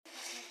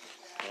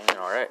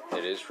Alright,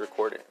 it is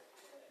recording.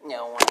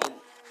 No,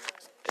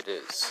 It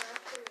is.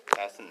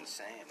 that's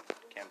insane.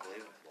 Can't believe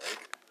it,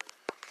 Blake.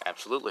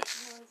 Absolutely.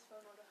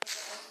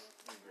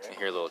 I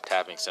hear little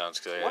tapping sounds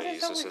because I gotta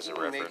use this as a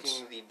reference.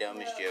 Making the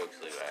dumbest jokes,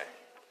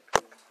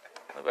 Levi?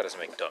 Levi doesn't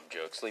make dumb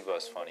jokes.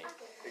 Levi's funny.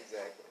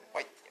 Exactly.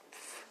 What?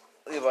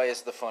 Levi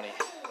is the funny.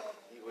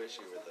 You wish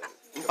you were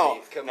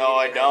the No,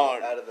 I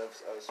don't. Out of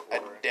us four.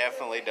 I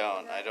definitely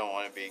don't. I don't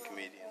want to be a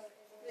comedian.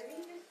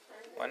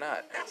 Why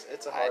not?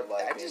 It's a hard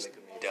life I being just a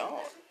comedian.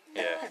 don't.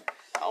 Yeah.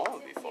 I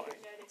want to be funny.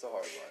 It's a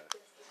hard life.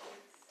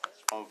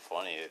 If I'm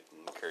funny, it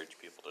encourage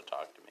people to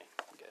talk to me.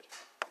 Good.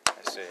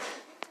 I see.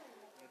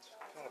 It's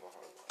kind of a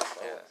hard life.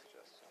 I Yeah.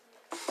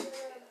 would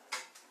suggest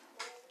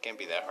Can't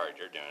be that hard.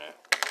 You're doing it.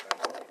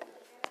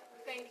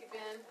 Thank you,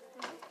 Ben.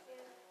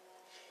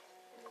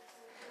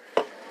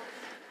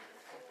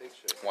 Big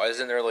shit. Why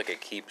isn't there like a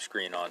keep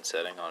screen on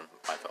setting on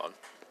my phone?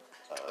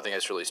 I think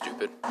that's really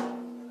stupid.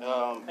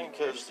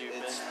 Because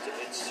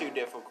it's too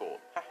difficult.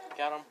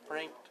 Got him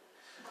pranked.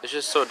 It's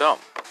just so dumb.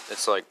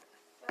 It's like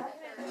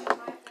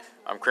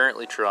I'm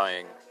currently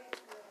trying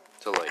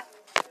to like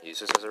use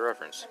this as a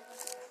reference,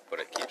 but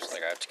it keeps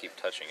like I have to keep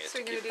touching it So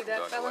to you're keep gonna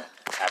do that, going away.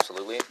 fella?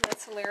 Absolutely,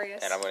 That's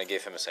hilarious. and I'm gonna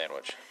give him a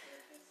sandwich.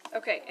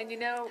 Okay, and you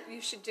know,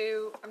 you should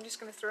do, I'm just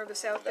going to throw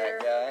this out there.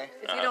 That guy.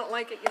 If Uh-huh. you don't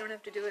like it, you don't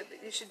have to do it,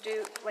 but you should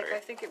do, like, Okay. I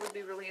think it would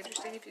be really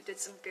interesting if you did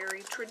some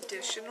very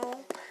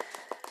traditional,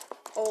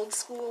 old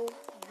school,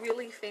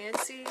 really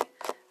fancy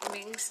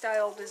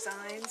Ming-style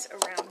designs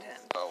around him.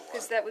 Oh, what?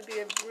 Because that would be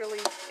a really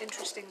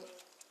interesting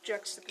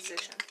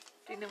juxtaposition.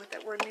 Do you know what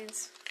that word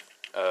means?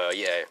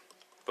 Yeah,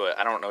 but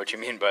I don't know what you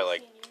mean by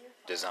like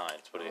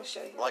designs. What I'll is?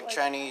 show you. Like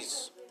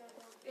Chinese,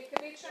 It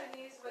could be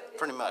Chinese, but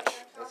pretty much.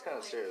 That's kind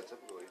of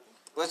stereotypical.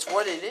 That's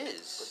what it But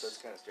is. that's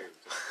kind of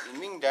stereotypical. The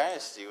Ming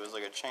Dynasty was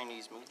like a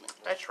Chinese movement.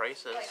 That's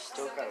racist.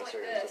 Still kind of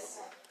stereotypical.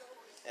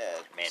 Yeah,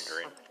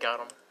 Mandarin. Got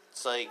him.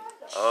 It's like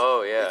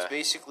Oh yeah. it's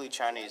basically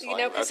Chinese. you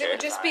know, because it Okay.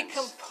 would just be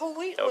designs.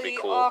 completely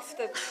cool. off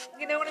the,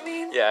 you know what I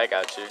mean? Yeah, I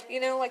got you.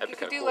 You know, like That'd you be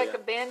could kinda do cool, like yeah.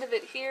 a band of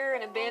it here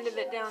and a band of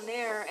it down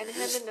there, and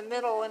him in the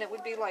middle, and it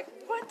would be like,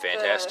 what?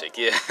 Fantastic.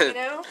 Yeah. You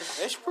know?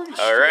 That's pretty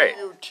All right.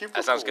 stereotypical.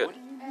 That sounds good. What do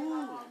you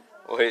mean?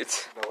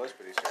 Wait. No, that's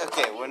pretty stereotypical.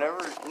 Okay, whenever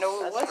no,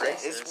 it That's wasn't.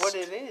 racist. It's what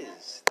it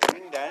is. The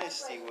Ming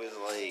Dynasty was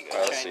like a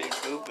Let's Chinese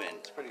see.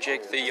 movement.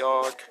 Jake the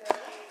Yog.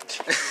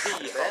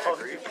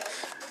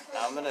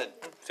 I'm gonna.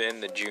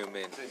 Finn the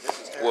Juman.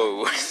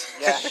 Whoa.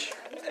 Yeah,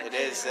 it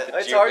is.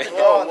 It's hard to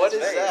draw on What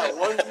this is face. that?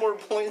 One's more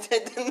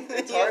pointed than the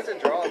It's hard to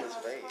draw on this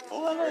face.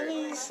 What are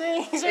these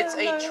things? It's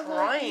a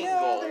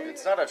triangle.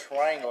 It's not a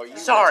triangle. You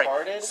Sorry,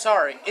 retarded?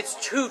 sorry. It's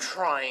two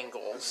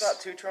triangles. It's not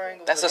two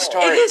triangles. That's a at all.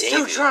 star. It is David.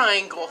 two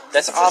triangles.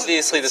 That's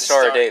obviously the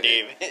Star of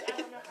David.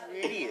 You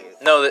idiot.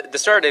 No, the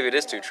Star of David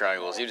is two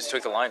triangles. You just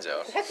took the lines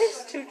out. That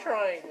is two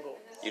triangles.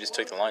 You just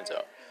took the lines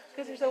out.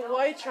 Because there's a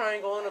white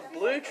triangle and a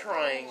blue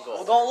triangle.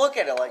 Well, don't look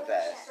at it like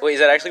that. Wait, is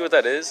that actually what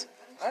that is?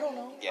 I don't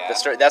know. Yeah. The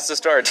star. That's the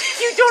Star of David.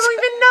 You don't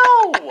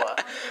even know.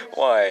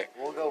 Why?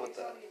 We'll go with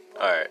that.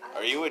 All right.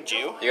 Are you a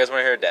Jew? You guys want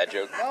to hear a dad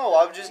joke? No,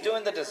 I'm just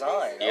doing the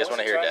design. You guys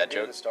wanna hear a dad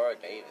joke? The Star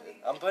of David.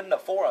 I'm putting a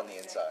 4 on the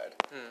inside.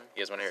 You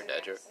guys want to hear a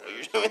dad joke?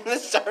 You're doing the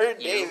Star of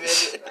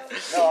David.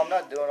 No, I'm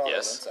not doing all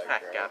Yes. the inside Ah,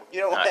 crap. got it.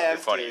 You don't Nah, have you're to.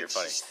 funny, you're It's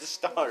funny. just the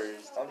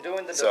stars. I'm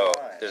doing the So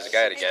design. there's a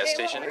guy at a gas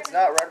station, It's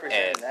not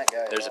representing and that guy.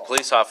 at there's a all.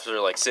 police officer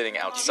like sitting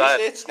outside,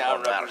 say it's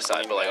not well, not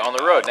outside, but like representing on the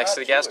that road guy? next to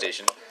the gas Jewish.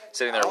 station,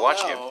 sitting there I don't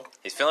watching him. know.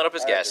 He's filling up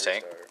his gas Actor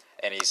tank, star.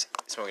 and he's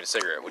smoking a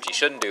cigarette, which he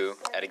shouldn't do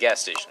at a gas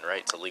station,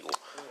 right? It's illegal.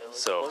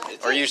 So,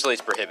 or usually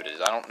it's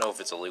prohibited. I don't know if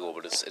it's illegal,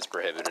 but it's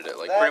prohibited at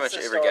like That's pretty much the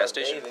every Star gas of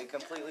station. David,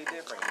 completely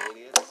different,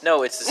 you idiots.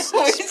 No, it's the,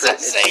 It's the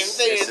same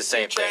thing. It's the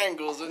same two thing.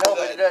 triangles. No,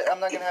 but I'm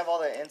not gonna have all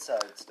that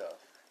inside stuff.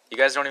 You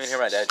guys don't even hear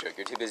my dad joke.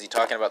 You're too busy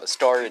talking about the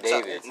Star of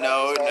David. It's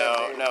No, not the Star of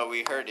no, David. no.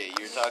 We heard it.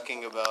 You're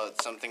talking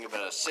about something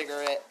about a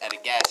cigarette at a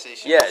gas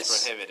station. Yes,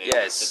 That's prohibited.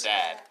 yes. It's a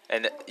dad.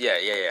 And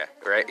yeah,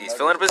 right. He's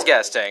filling up his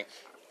gas tank.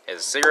 He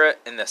has a cigarette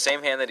in the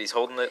same hand that he's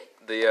holding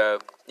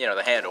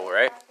the handle,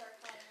 right?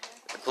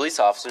 The police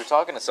officer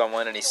talking to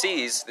someone, and he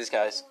sees this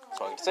guy's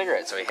smoking a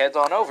cigarette. So he heads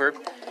on over,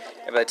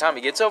 and by the time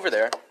he gets over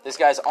there, this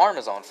guy's arm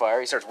is on fire.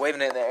 He starts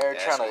waving it in the air,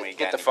 That's when trying we to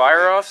get got the to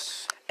fire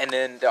police. off. And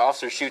then the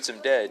officer shoots him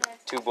dead.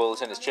 2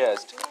 bullets in his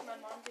chest.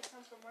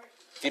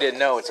 If you didn't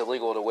know, it's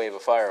illegal to wave a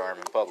firearm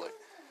in public.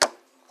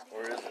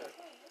 Or is it?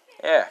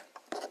 Yeah.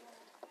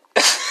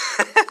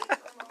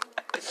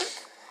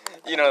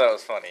 You know that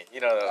was funny. You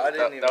know I that, didn't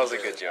that, even that was a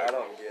get good it. joke. I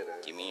don't get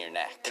it. Give me your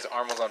neck. His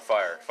arm was on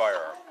fire.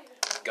 Firearm.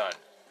 Gun.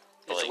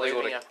 It's Blake,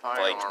 illegal Waving to... a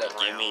firearm Blake,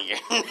 give around. me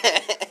your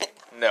neck.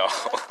 No.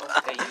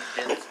 Okay, you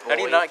dense boy. How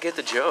do you not get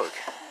the joke?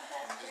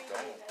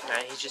 Nah,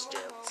 he's just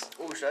dense.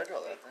 Oh, should I draw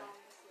that thing?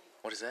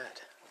 What is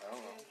that? I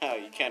don't know.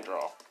 No, you can't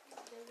draw.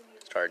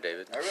 Star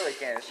David. I really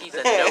can't. It's He's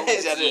just, a no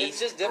Is that it? teeth it's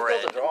just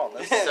difficult to bread. draw on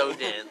this. So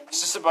dense.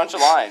 It's just a bunch of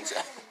lines.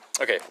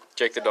 Okay,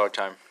 Jake the dog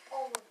time.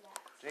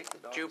 Jake the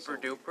dog. Juper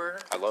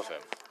duper. I love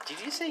him. Did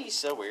you say he's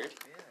so weird?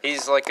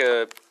 He's like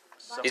a...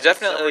 He's So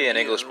definitely are an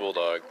you. English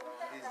bulldog,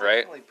 He's right?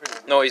 definitely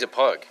pretty No, he's a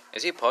pug.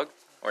 Is he a pug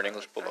or an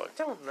English bulldog? I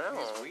don't know.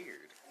 He's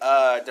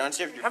weird. don't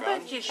you have your How phone?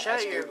 about you shut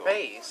Ask your Google.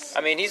 face?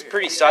 I mean, he's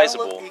pretty You kinda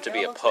sizable look- to you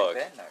be a kinda look pug. like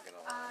Ben, not gonna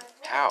lie.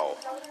 How?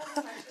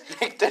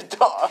 Like the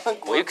dog.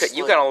 Well, you looks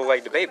you like- kind of look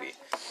like the baby.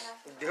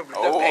 The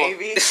Oh.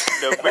 baby?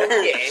 The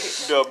baby.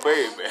 The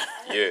baby.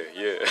 Yeah,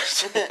 yeah.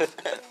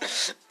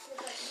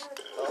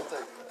 I'll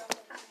take that.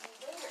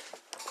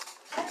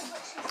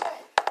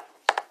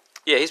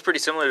 Yeah, he's pretty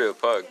similar to a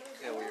pug.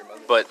 Yeah, well, your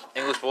mother. But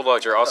English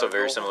bulldogs are also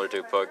very similar to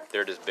a pug.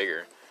 They're just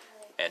bigger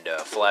and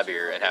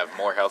flabbier and have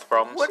more health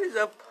problems. What is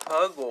a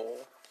puggle?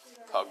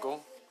 Puggle?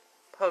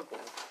 Puggle.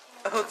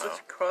 Oh, it's a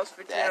cross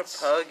between That's-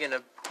 a pug and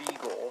a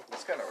beagle.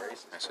 It's kind of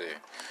racist. I see.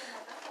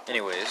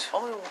 Anyways,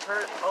 Only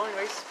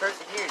racist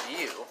person here is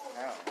you.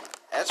 Ow.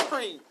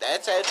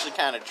 That's actually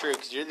kind of true,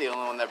 because you're the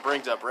only one that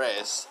brings up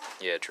race.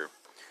 yeah, true.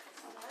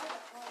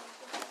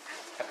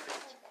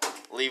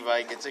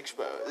 Levi gets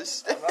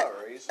exposed. I'm not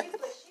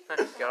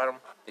racist. Got him.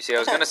 You see, I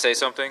was gonna say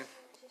something,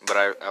 but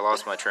I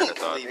lost my train of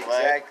thought. Levi.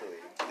 Exactly.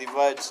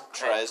 Levi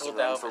tries to run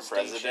Philadelphia for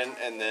president,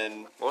 and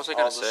then What was I all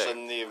gonna of a say?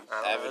 sudden the it's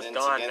evidence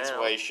gone against now.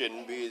 why he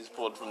shouldn't be is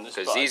pulled from this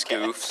Because these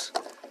podcast. goofs.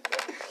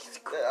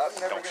 I'm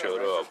never Don't gonna shut run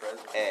for up.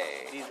 president.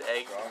 Hey, These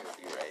eggs. What's wrong with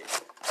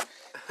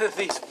you?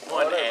 These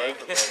one egg.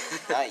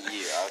 not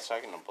you. I was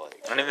talking to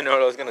Blake. I don't even know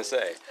what I was gonna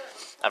say.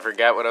 I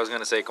forgot what I was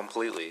gonna say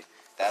completely.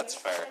 That's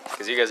fair.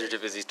 Because you guys are too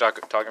busy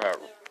talking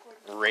about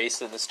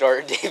race in the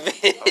Star, David.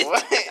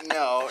 What?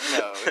 No,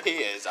 he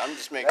is. I'm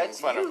just making That's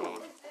fun you. of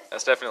him.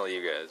 That's definitely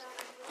you guys.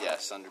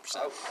 Yes,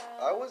 100%.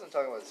 I wasn't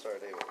talking about Star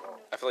David at all.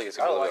 I feel like it's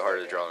gonna be I a little bit like harder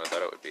that to draw than I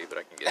thought it would be, but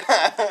I can get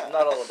it. I'm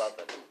not all about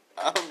that.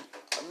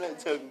 I'm not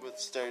talking about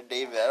Star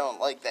David. I don't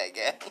like that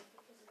guy.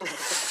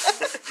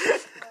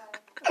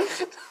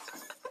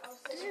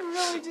 Did you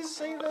really just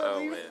say that? Oh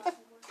Levi? man.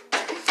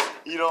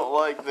 You don't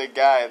like the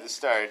guy, the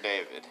Star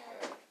David.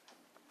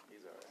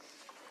 He's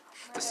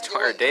alright. The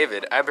Star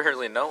David, I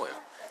barely know him.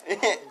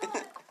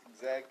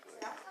 Exactly.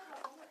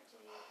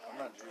 I'm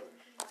not Jewish.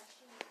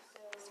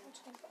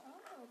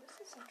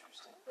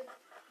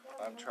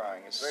 I'm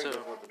trying. It's very So-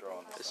 difficult to draw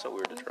on It's this. so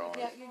weird to draw on.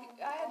 Yeah,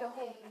 I had to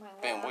hold my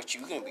Man, what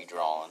you gonna be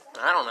drawing?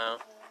 I don't know.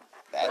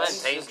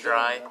 That's Letting paint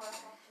dry.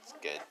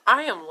 good.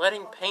 I am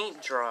letting paint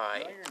No,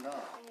 dry. you're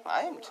not.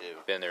 I am too.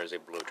 Then there's a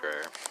blow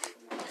dryer.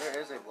 There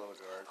is a blow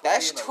dryer.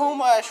 That's Quit being a too lady.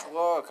 much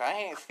work. I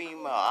ain't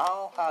female. I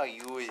don't know how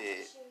you with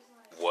it.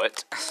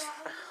 What?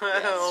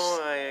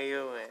 Oh, I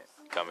do it.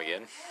 Come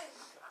again?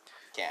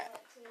 Can't.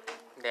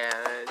 Yeah,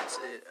 it's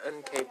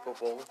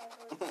incapable.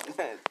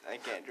 I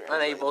can't draw.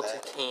 Unable like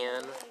to that.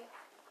 can.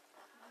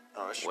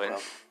 Oh, I should When?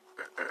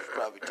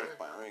 probably take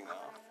my ring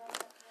off.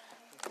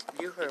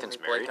 You heard Ethan's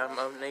me, Blake. married?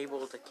 I'm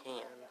unable to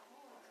can.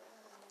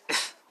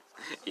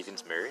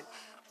 Ethan's married?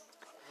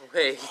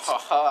 Wait.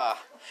 Haha.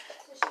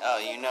 Oh,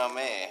 you know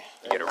me.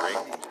 You get a ring?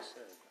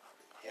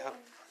 Yep.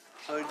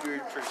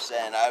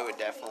 100%. I would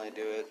definitely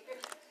do it.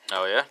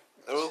 Oh yeah?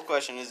 The real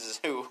question is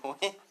who will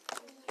win?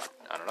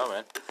 I don't know,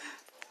 man.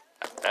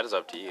 That is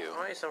up to you.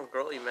 Why some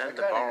girl you met at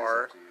the That kinda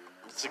bar? is up to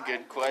you. It's a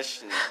good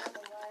question.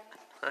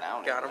 I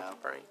don't Got even him know.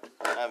 pranked.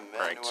 I haven't met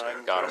Pranked. anyone I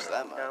can Got trust him.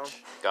 that Got much.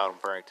 him. Got him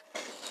pranked.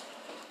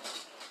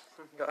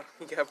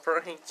 Got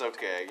pranked. It's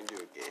okay. I can do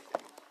a gay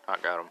thing. I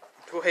got him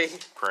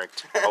Wait.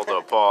 pranked. Hold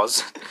up,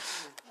 pause.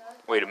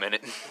 Wait a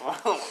minute.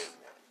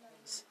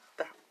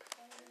 Stop.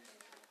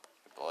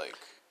 Blake.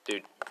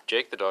 Dude,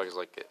 Jake the dog is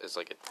like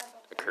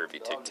a Kirby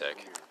Tic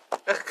Tac.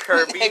 A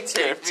Kirby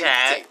Tic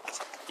Tac.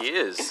 He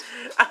is.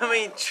 I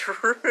mean,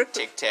 true.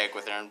 Tic Tac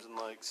with arms and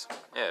legs.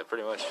 Yeah,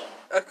 pretty much.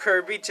 A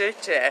Kirby Tic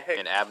Tac.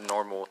 An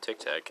abnormal Tic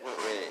Tac.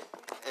 Wait.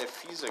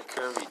 If he's a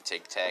curvy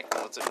Tic Tac,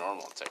 then what's a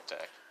normal Tic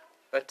Tac?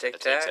 A A Tic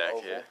Tic Tac. Tac,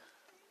 Oval. yeah.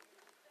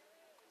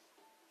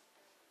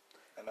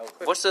 I know.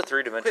 What's the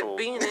three-dimensional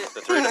being it.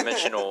 the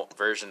three-dimensional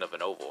version of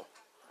an oval?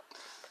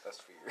 That's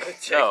for A you.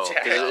 Tic No,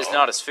 Tac. because it's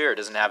not a sphere. It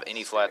doesn't have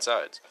any flat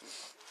sides.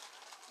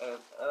 An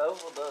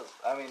oval does.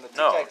 I mean, the Tic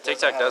No, Tac Tic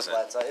Tac have a doesn't.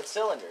 flat side. It's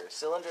cylinder.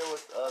 Cylinder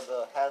with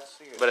the half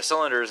spheres. But a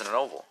cylinder isn't an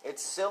oval.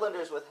 It's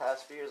cylinders with half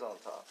spheres on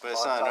top. But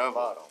it's on not an top and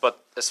oval. bottom. But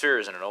a sphere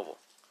isn't an oval.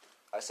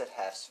 I said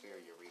half sphere,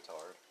 you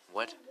retard.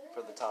 What?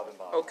 For the top and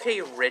bottom.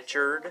 Okay,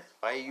 Richard.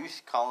 Why are you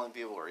calling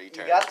people retards?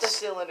 You got the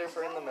cylinder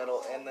for in the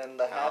middle, and then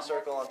the half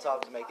circle on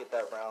top to make it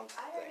that round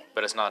thing.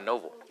 But it's not an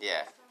oval.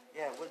 Yeah.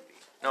 Yeah, it would be.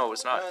 No,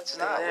 it's not. No, it's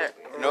not. That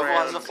An oval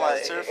has a round flat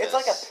thing. surface. It's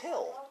like a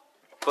pill.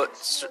 But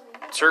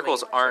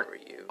circles aren't For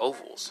you.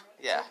 ovals.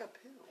 Yeah. Like a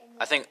pill.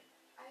 I think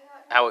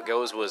how it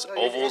goes was No,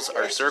 ovals it's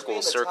are just being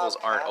circles. the Circles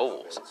top aren't half of it.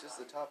 ovals. It's just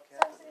the top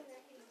cap of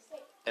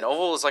it. An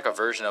oval is like a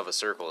version of a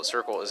circle. A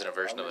circle isn't a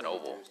version of an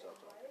oval.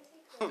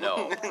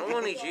 No. I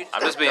want you to I'm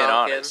just stop being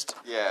talking. honest.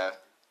 Yeah.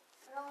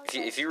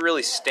 If you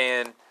really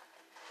stand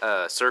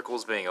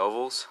circles being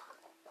ovals,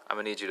 I'm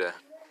gonna need you to.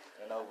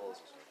 An oval is a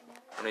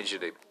circle. I need you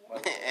to.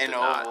 An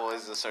not. oval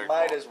is a circle.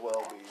 Might as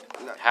well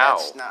be. No, How?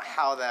 That's not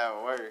how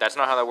that works. That's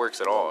not how that works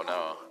at all.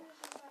 No.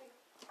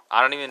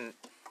 I don't even.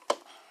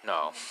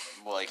 No.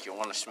 Like, you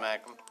want to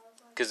smack him?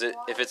 Because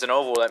if it's an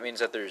oval, that means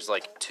that there's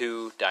like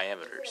two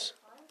diameters.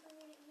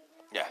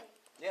 Yeah.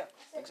 Yeah,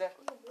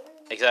 exactly.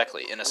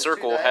 Exactly. And a There's two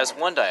circle has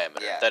diameters. one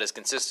diameter Yeah. that is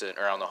consistent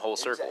around the whole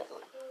circle.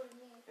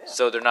 Exactly.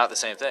 So they're not the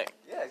same thing.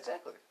 Yeah.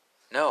 exactly.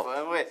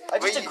 No. Wait, I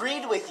just wait,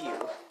 agreed with you.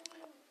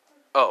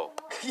 Oh.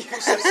 You're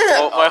so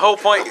Well, my whole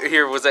point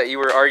here was that you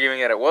were arguing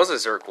that it was a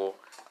circle.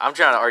 I'm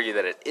trying to argue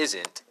that it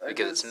isn't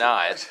because it's I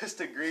not.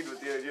 just agreed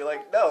with you, and you're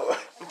like, no.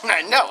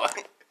 I know.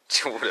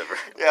 Whatever.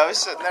 Yeah, I was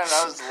sitting there and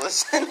I was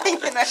listening,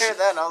 and I heard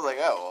that, and I was like,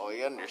 oh, well,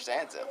 he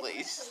understands at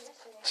least.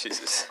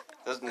 Jesus.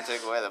 Doesn't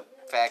take away the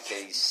fact that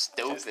he's Just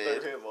threw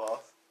stupid. him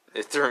off.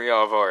 It threw me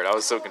off hard. I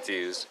was so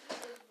confused.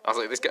 I was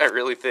like, this guy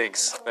really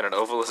thinks that an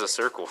oval is a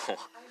circle.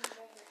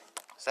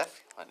 Does that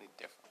feel any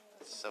different?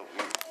 It's so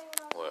weird.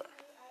 What?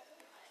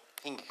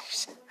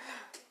 Fingers.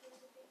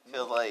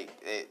 Feel like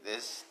it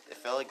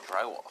felt like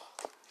drywall.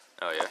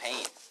 Oh, yeah.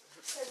 Paint.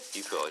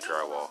 You feel like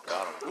drywall.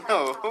 Got him.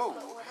 No,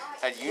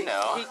 how'd you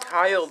know? He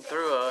Kyled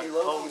through a He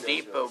low-key Home does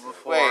Depot that.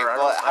 before. Wait, I,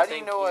 well, don't, how I do you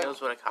think know he what-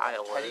 knows what a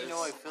Kyle is. How do you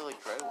know I feel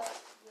like drywall?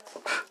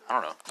 I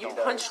don't know. You He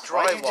does. punched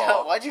Why'd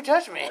drywall. you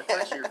touch me?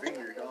 Touch your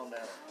finger, calm down.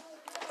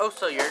 Oh,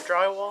 so you're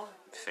drywall?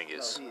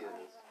 Fingers. No, he is.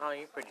 Oh,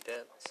 you're pretty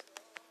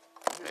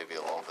dense. Maybe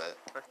a little bit.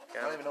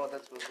 I don't even know what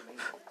that's supposed to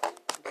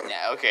mean.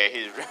 Yeah, okay,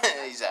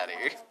 he's out of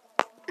here.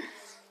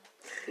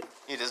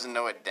 He doesn't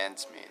know what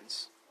dense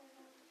means.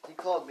 He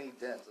called me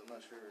dense. I'm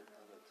not sure how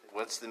that takes.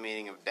 What's the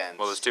meaning of dense?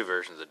 Well, there's two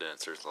versions of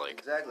dense. There's like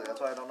Exactly. That's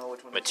why I don't know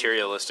which one.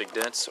 materialistic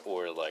dense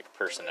or like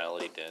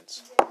personality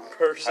dense. How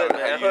do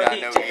you not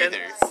know either?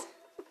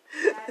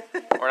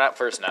 Or not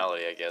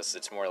personality, I guess.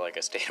 It's more like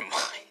a state of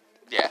mind.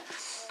 Yeah.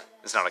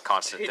 It's not a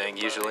constant thing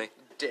usually.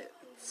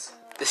 Dense.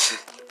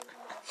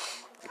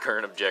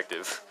 Current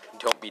objective.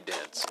 Don't be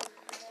dense.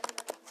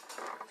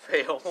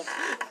 Fail.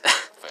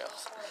 Fail.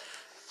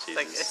 It's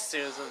like as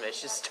soon as the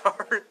mission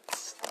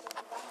starts.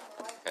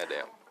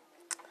 Goddamn.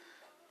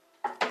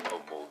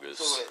 Oh, bogus.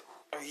 So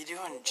wait, are you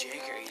doing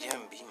Jake or are you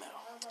doing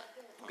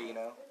BMO?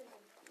 Bino.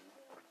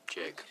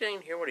 Jake. I didn't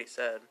even hear what he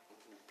said.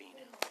 Bino.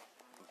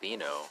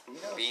 Bino.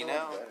 Bino?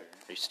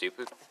 Are you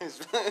stupid?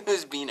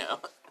 Who's Bino?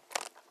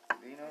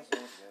 Bino sounds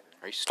better.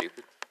 Are you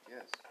stupid?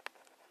 Yes.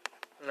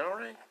 No,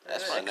 right?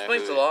 That's That why I know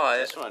explains who, a lot. I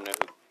just want to know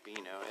who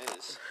Bino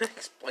is.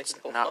 Explains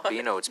a Not lot.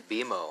 Bino, it's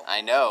Bimo.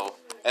 I know.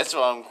 That's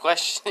why I'm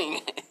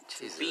questioning it.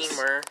 Jesus.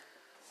 Beamer.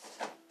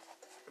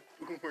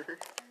 Boomer.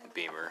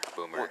 Beamer.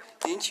 Boomer. Well,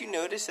 didn't you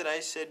notice that I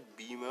said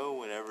BMO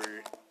whenever,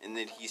 and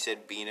then he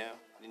said Bino?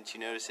 Didn't you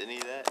notice any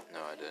of that? No,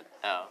 I did.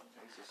 Oh.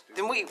 He's a stupid.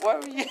 Then wait, why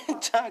were you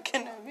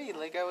talking to me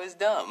like I was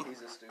dumb?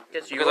 He's a stupid.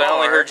 Guess you Because I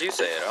only are. heard you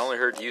say it. I only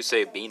heard you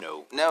say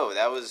Bino. No,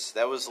 that was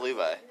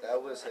Levi.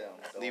 That was him.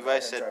 Don't Levi let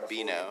him said try to fool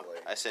Bino. you,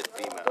 Blake. I said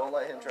BMO. Don't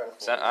let him try to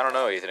fool you. I don't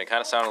know, Ethan. It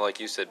kind of sounded like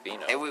you said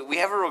Bino. Hey, we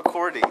have a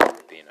recording.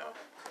 Bino.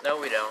 No,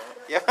 we don't.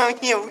 Yeah,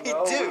 yeah, we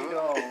No, do. we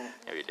don't.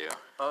 Yeah, we do.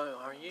 Oh,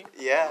 are you?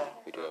 Yeah,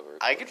 We do have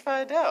a I could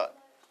find out.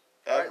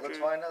 Alright, let's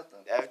find out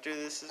then. After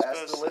this is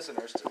Ask the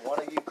listeners. One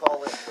of you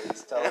call in,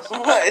 please. Tell us.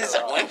 What is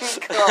one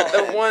call?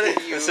 The one of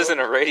you. This isn't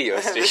a radio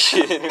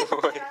station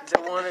anymore.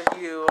 The one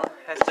of you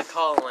has to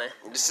call in.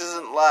 This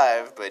isn't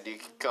live, but you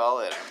can call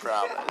it. I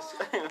promise.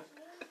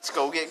 Let's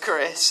go get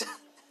Chris.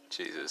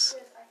 Jesus.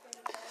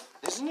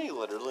 Isn't he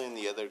literally in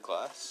the other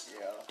class?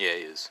 Yeah. Yeah,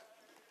 he is.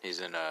 He's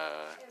in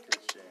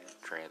Christian.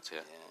 trance, yeah.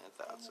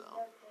 Yeah, I thought so.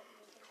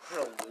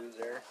 What a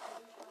loser.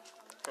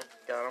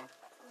 Got him.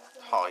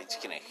 Oh, he's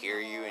gonna hear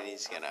you and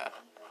he's gonna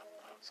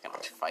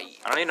fight you.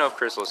 I don't even know if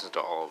Chris listens to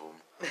all of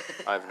them.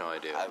 I have no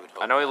idea. I would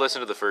hope I know he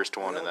listened to the first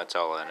one, and that's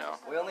all I know.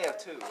 We only have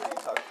two. What are you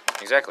talking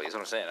Exactly, that's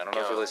what I'm saying. I don't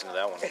know if he listened to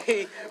that one.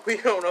 Hey, we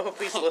don't know if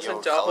he's Yo,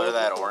 listening to all color of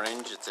that them.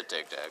 orange, it's a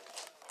Tic Tac.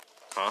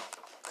 Huh?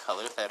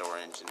 Color that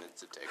orange and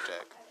it's a Tic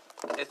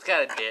Tac. It's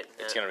got a dit.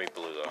 in It's it. gonna be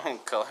blue, though.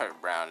 Color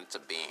it brown, it's a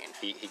bean.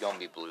 He gonna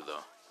be blue,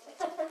 though.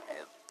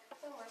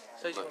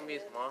 So he's gonna be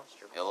his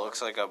monster. It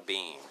looks like a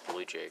bean.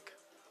 Blue Jake.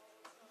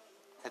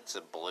 It's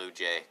a blue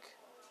Jake.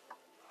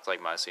 It's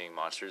like my singing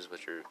monsters, but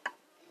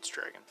it's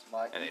dragons.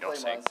 Mike, And you they don't play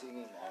sing. Mind Singing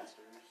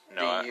Monsters?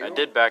 No, Do I you?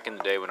 did back in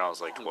the day when I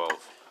was like 12.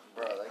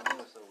 Bro, that game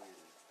was so weird.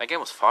 That game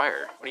was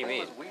fire. What do you That game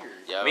mean? was weird.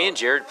 Yeah. Me and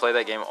Jared play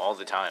that game all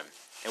the time.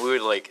 And we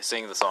would like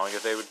sing the song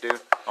that they would do.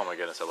 Oh my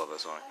goodness, I love that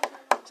song.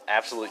 It's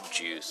absolute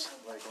juice.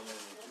 Like, I'm gonna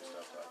need you to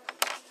stop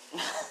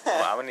talking.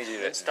 Well, I'm gonna need you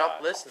to And stop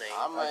not. listening.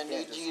 I'm gonna I can't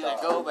need just you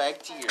stop. to go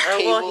back to your Oh,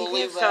 table, well,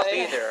 he can't stop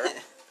Levi. either.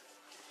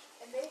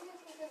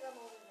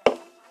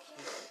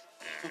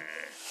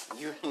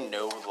 You're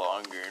no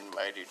longer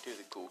invited to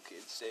the cool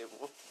kids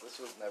table. This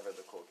was never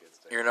the cool kids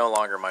thing. You're no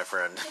longer my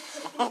friend.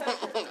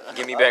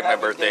 Give me back my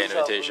birthday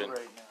invitation. Right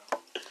now.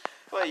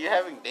 What, you're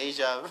having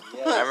deja vu?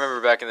 Yeah. I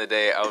remember back in the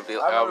day, I would be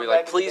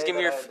like, please give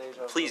me your,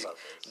 please Please.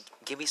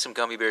 give me some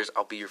gummy bears.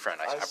 I'll be your friend.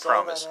 I saw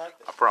promise. that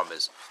happen. I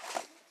promise.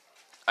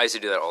 I used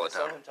to do that all I the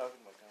saw time. him talking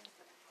about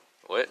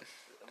gum. What?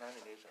 I'm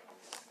having deja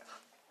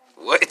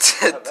vu. What?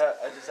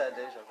 I just had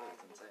deja vu.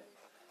 It's insane.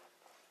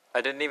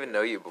 I didn't even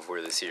know you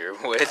before this year.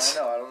 I What?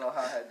 know. I don't know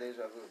how I had deja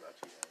vu about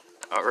you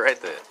guys. All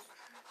right then.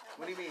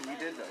 What do you mean? You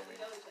did know me.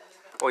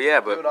 Well, yeah,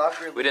 We would but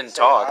awkwardly we didn't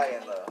say talk. hi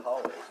in the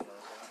hallways, you know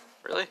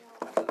what Really?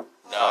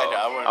 No,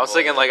 Oh, wouldn't I was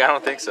thinking believe like I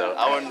don't think so.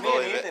 I wouldn't I'm saying?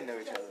 Me believe and it. Ethan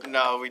knew each other.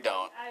 No, we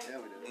don't. Yeah,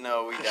 we did.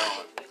 No, we don't.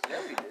 Yeah,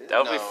 we did. That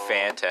would be No.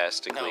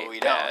 fantastically No, we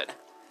bad. don't.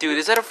 Dude,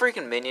 is that a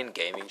freaking Minion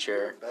gaming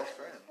chair? We're best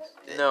friends.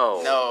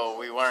 No. No,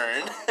 we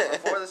weren't.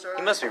 Before the start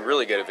He of must be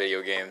really good at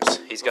video games.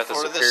 He's got the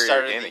Before superior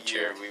start of gaming the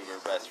year, chair. we were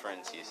best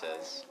friends, he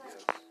says.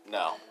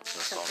 No.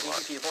 That's not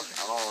much.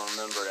 I don't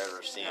remember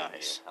ever seeing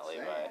Nice. you,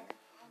 Levi.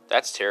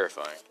 That's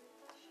terrifying.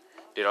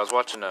 Dude, I was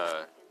watching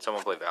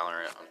someone play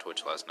Valorant on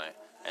Twitch last night,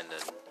 and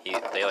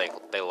then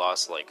they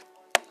lost like,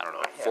 I don't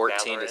know,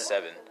 14 to Valorant.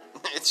 7.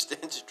 It's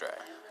dry.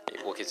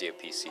 Well, because you have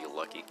PC, you're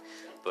lucky.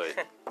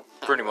 But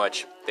pretty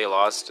much, they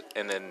lost,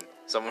 and then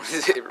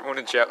everyone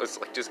in chat was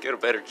like, just get a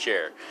better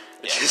chair.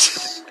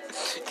 Just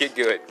get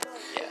good.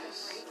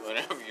 Yes.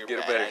 Whenever you're Get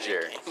a bad better at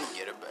chair. game,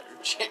 get a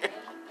better chair.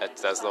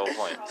 That's the whole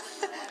point.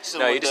 No,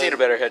 Someone you just need a does-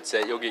 better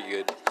headset, you'll get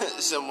good.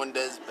 Someone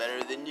does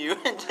better than you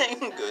and then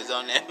goes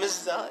on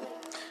Amazon.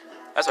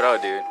 That's what I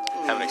would do.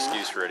 Have an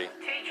excuse ready.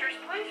 Teachers,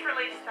 please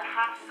release the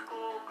high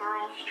school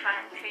girls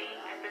track team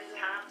at this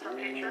time for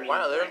pictures.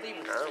 Wow, they're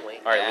leaving early.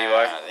 All right,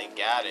 Yeah, they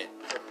got it.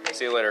 Levi.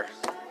 See you later.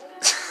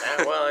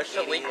 Well, they're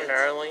still leaving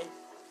early.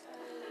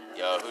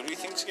 Yo, who do you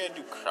think's gonna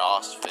do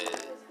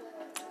CrossFit?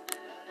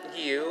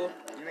 You.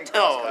 You mean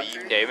No, cross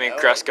country? Yeah, you mean No.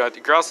 cross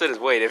country? CrossFit is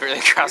way different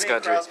than cross You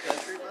mean country. cross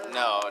country, bud?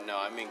 No,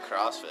 I mean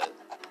CrossFit.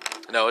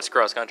 No, it's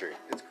cross country.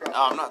 It's cross.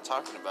 No, I'm not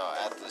talking about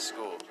at the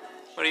school.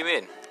 What do you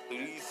mean? Who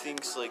do you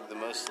think's like the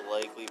most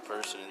likely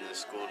person in the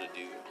school to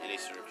do any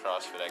sort of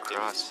CrossFit activity?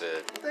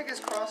 CrossFit. I think it's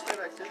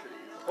CrossFit activity.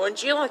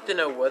 Wouldn't you like to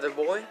know, Weather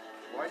Boy?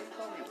 Why do you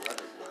call me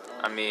leather boy?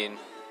 I mean,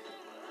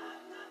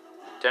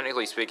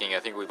 technically speaking, I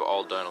think we've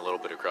all done a little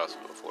bit of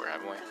CrossFit before,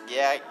 haven't we?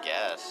 Yeah, I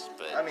guess,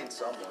 but I mean,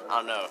 somewhat. I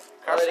don't know.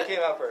 Oh, it CrossFit, came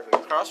out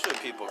perfect.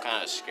 CrossFit people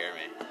kind of scare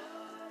me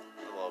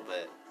a little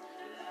bit.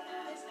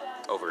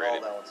 All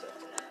Overrated. that one said.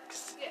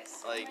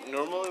 Yes. Like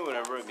normally,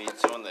 whenever I meet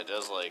someone that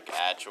does like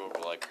actual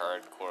like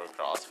hardcore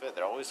CrossFit,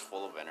 they're always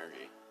full of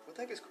energy. What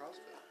the heck is CrossFit?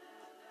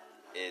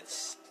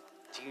 It's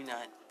do you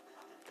not?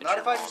 Not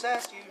if I just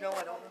asked you. No,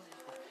 I don't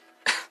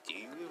know. Do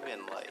you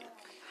even like?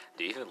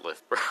 Do you even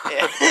lift, bro?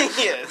 Yeah,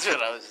 yeah, that's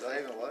what I was. Did I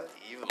even what?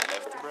 Do you even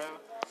lift, bro?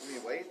 You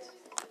mean weights?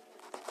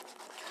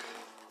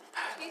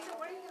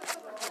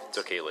 It's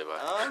okay, Levi.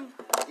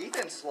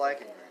 Ethan's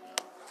slacking right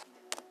now.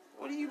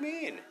 What do you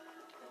mean?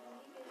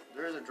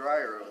 There's a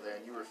dryer over there,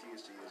 and you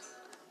refuse to use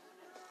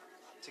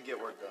it to get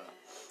work done.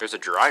 There's a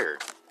dryer.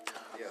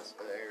 Yes,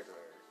 an air dryer.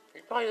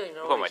 You probably don't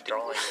know Put what my he's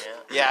drawing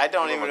yet. Yeah, I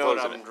don't Put even my know what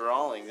clothes in I'm it.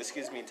 drawing. This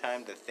gives me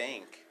time to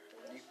think.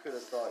 You could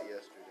have thought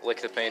yesterday.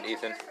 Lick the paint,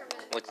 Ethan.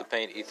 Lick the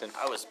paint, Ethan.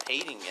 I was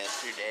painting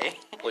yesterday.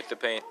 Lick the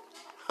paint.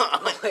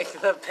 Like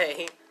the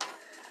paint.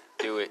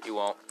 Do it. You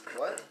won't.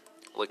 What?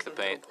 Lick the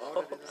paint. Why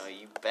would I do Oh, that?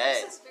 you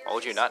bet. Why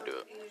would you not do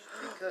it?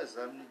 Because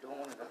I don't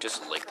want to.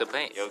 Just lick the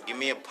paint. Yo, give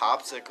me a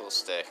popsicle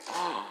stick.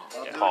 I'll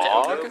do it.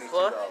 Hog? It'll be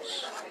 $2.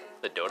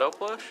 The Dodo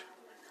plush?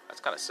 That's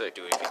kind of sick.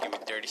 Do it if you give me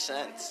 30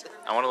 cents.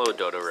 I want a little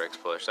Dodo Rex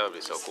plush. That would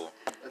be so cool.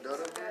 A dodo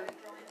bird?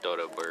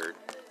 Dodo bird.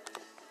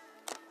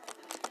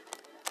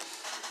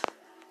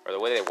 Or the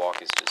way they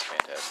walk is just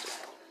fantastic.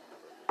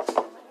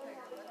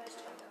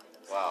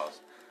 Wow.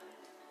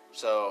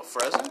 So,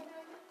 Frozen?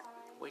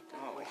 Wait,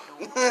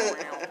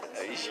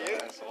 Are you sure?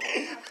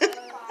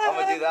 I'm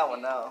gonna do that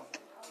one now.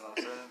 You know what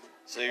I'm saying?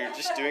 So you're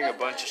just doing a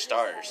bunch of It's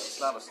stars.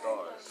 not a star.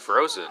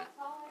 Frozen.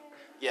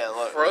 Yeah,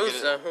 look. look at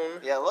it.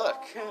 Frozen. Yeah,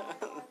 look.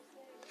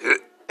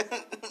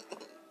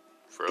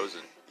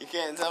 Frozen. You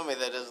can't tell me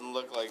that doesn't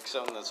look like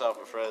something that's off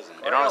of Frozen.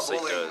 It honestly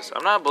does.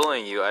 I'm not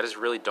bullying you. I just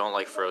really don't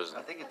like Frozen.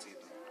 I think it's Ethan.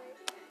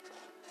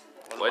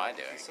 What What? am I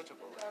doing? He's such a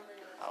bully.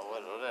 Oh,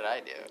 what did I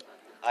do?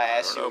 I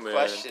asked you a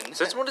question.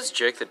 Since when does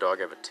Jake the dog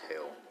have a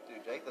tail?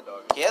 Dude, Jake the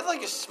dog. He had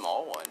like a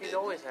small one. He's Dude.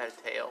 always had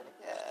a tail.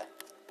 Yeah.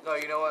 No,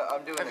 you know what?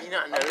 I'm doing. Have you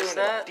not I'm noticed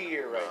doing that? a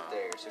deer right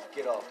there. So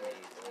get off me,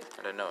 Ethan.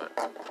 I didn't know it.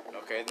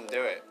 Okay, then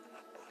do it.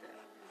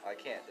 I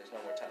can't. There's no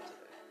more time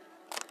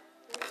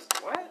today.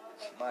 What?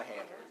 My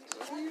hand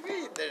hurts. What do you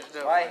mean? There's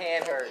no. My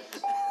hand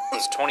hurts.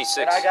 It's And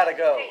 26. I gotta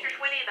go. Teachers,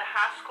 we need the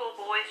high school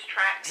boys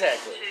track team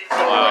Exactly. to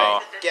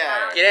Wow. Get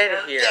out. Get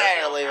out of here. Get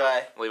out of here, Levi.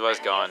 Levi's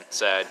gone.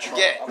 Sad.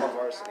 Get. I'm a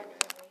varsity man.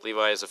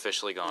 Levi is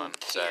officially gone.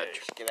 Sad.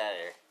 Get out of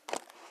here.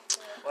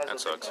 Why is That it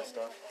sucks. my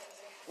stuff?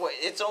 What?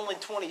 It's only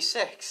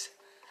 26.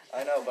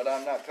 I know, but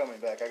I'm not coming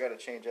back. I gotta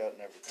change out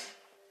and everything.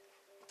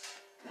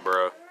 Bro.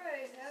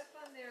 Alright, have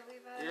fun there,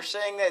 Levi. You're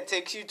saying that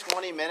takes you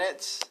 20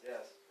 minutes?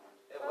 Yes.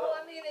 It Well,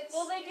 I mean, it's.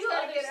 Well, they you do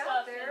gotta other get out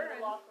stuff there in the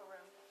and- locker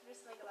room.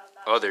 Just think about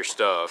that. Other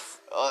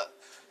stuff.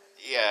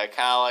 Yeah,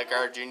 kind of like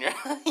our junior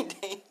high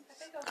days.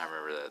 I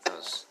remember that.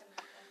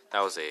 That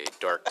was a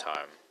dark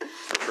time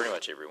for pretty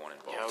much everyone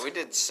involved. Yeah, we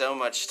did so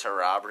much to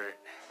Robert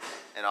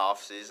in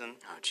off season.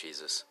 Oh,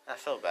 Jesus. I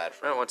felt bad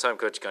for Remember him. one time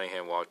Coach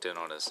Cunningham walked in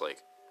on us, like,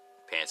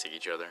 pantsing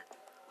each other?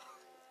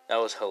 That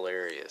was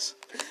hilarious.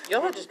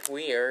 Y'all are just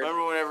weird.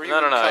 Remember whenever he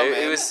No. would come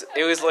It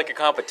in? was like a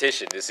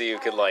competition to see who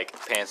could, like,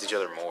 pants each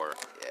other more.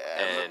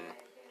 Yeah. And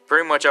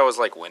pretty much I was,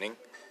 like, winning.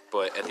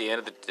 But at the end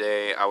of the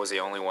day, I was the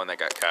only one that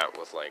got caught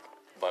with, like,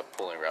 by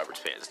pulling Robert's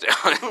pants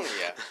down.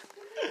 Yeah.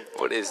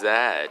 What is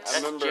that? I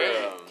remember. Jake.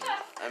 I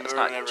It's remember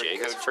not whenever Jake.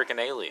 That's a Coach. freaking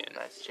alien.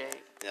 That's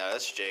Jake. Yeah,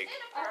 that's Jake.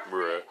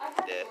 Bruh.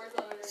 Yeah.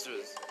 This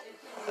was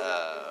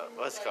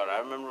what's it called? I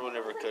remember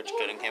whenever Coach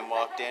Cunningham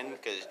walked in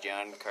because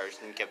John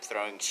Carson kept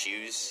throwing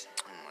shoes.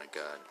 Oh my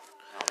god.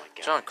 Oh my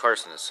god. John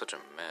Carson is such a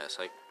mess.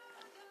 I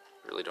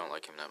really don't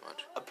like him that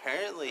much.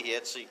 Apparently, he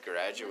actually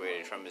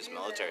graduated from his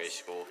military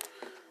school.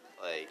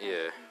 Like,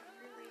 Yeah,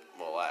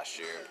 well, last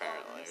year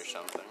apparently or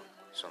something.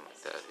 something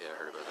like that. Yeah, I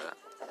heard about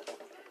that.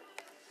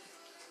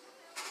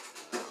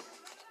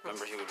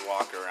 Remember, he would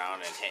walk around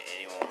and hit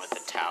anyone with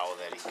a towel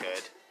that he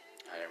could.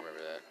 I didn't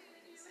remember that.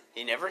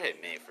 He never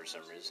hit me for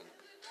some reason.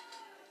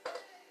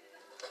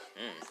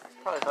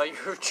 Probably thought you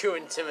were too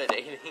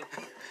intimidating.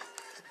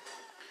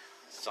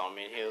 So, I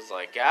mean, he was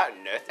like, "God,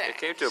 no It thanks."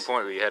 came to a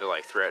point where you had to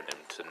like threaten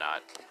him to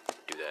not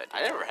do that.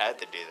 I never had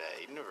to do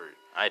that.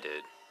 I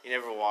did. He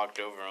never walked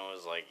over and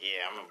was like,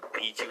 "Yeah, I'm gonna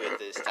beat you with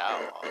this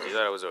towel." He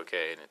thought it was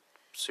okay, and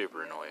it's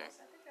super annoying.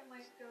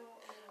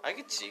 I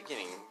could see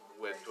getting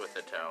whipped with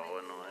a towel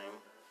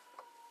annoying.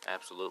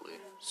 Absolutely,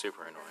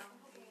 super annoying.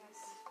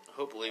 I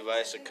hope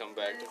Levi should come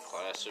back to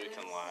class so we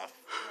can laugh.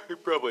 He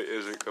probably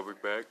isn't coming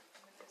back.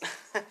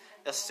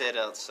 He'll sit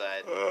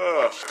outside and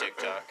watch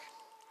TikTok.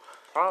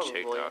 Probably.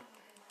 TikTok.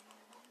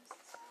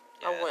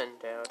 I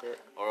wouldn't doubt it.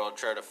 Or I'll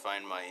try to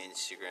find my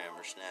Instagram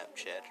or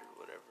Snapchat or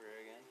whatever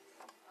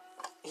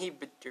again. He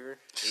bitter.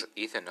 Just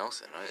Ethan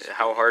Nelson.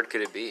 How hard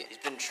could it be? He's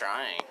been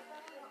trying.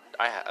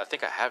 I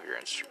think I have your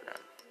Instagram,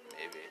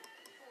 Maybe.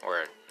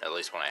 or at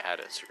least when I had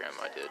Instagram,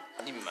 I did.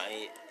 He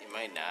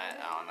might not.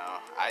 I don't know.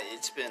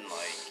 It's been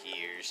like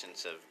years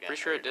since I've gotten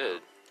Pretty sure it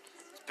did.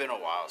 It's been a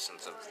while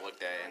since I've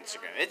looked at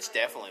Instagram. It's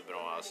definitely been a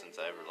while since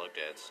I ever looked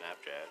at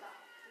Snapchat.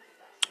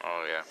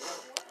 Oh yeah,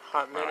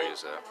 Hot I don't minute.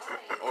 use that.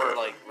 Or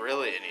like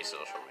really any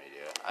social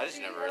media. I just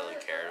never really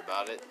cared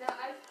about it.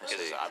 Because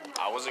see.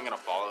 I wasn't going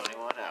to follow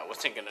anyone. And I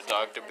wasn't going to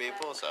talk to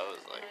people. So I was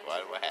like, why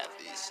do I have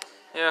these?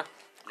 Yeah,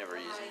 Never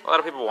use them. a lot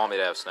of people want me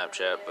to have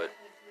Snapchat, but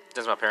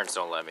since my parents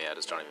don't let me, I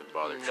just don't even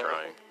bother No.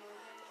 trying.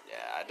 Yeah,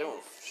 I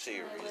don't see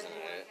a reason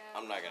in it.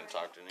 I'm not going to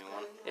talk to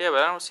anyone. Yeah, but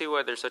I don't see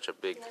why there's such a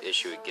big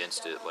issue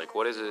against it. Like,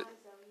 what is it?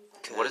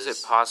 What is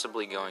it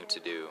possibly going to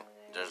do?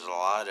 There's a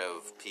lot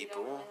of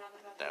people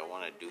that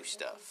want to do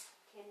stuff.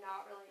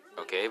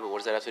 Okay, but what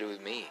does that have to do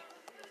with me?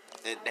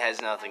 It has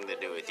nothing to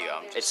do with you.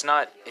 It's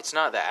not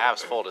the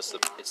app's fault.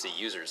 It's the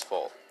user's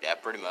fault. Yeah,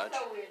 pretty much.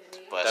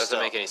 But That doesn't still,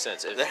 make any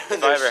sense. If I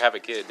there's- ever have a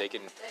kid, they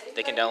can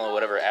download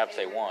whatever app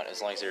they want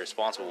as long as they're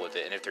responsible with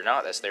it. And if they're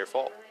not, that's their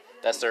fault.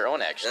 That's their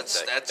own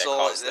actions. That's that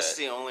all. caused That's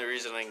that. the only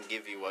reason I can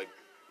give you why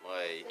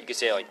You could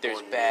say like there's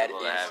wouldn't bad be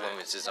able to have it.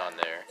 influences on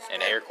there,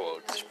 and air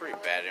quotes. There's pretty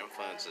bad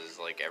influences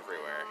like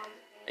everywhere.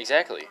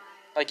 Exactly.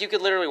 Like you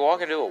could literally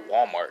walk into a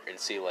Walmart and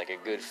see like a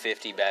good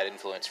 50 bad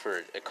influence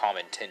for a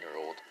common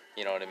 10-year-old.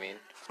 You know what I mean?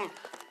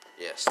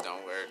 Yes,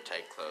 don't wear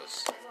tight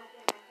clothes.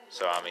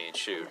 So I mean,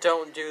 shoot.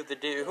 Don't do the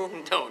do.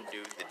 Don't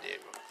do the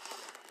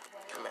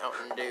do.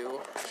 Mountain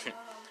Dew.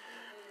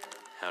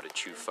 How to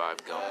chew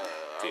 5 gum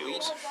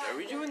feels. Are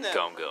we doing that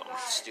Gum gum.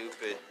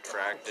 stupid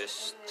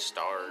practice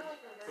starred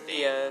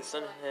Yes,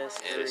 and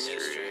in history.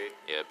 history?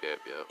 Yep.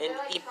 And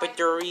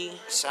Epidury.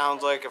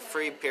 Sounds like a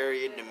free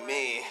period to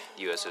me.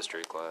 U.S.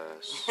 history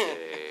class.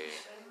 Yay.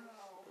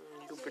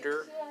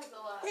 Jupiter.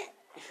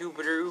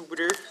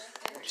 Jupiter.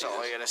 That's all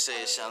I gotta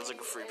say. It sounds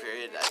like a free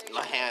period.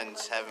 My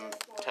hands haven't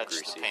touched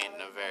Greasy. the paint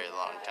in a very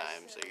long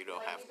time, so you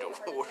don't have to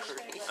worry.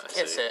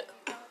 Kiss it.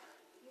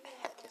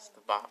 Kiss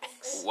the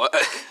box. What?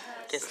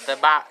 Kiss the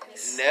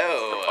box.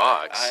 No, The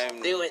box.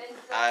 Do it.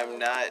 I'm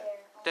not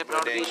Stepping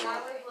on the putting beach.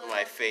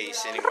 my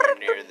face anywhere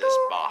near this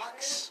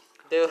box.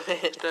 Do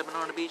it. Stepping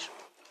on the beach.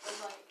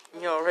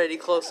 You're already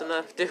close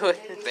enough. Do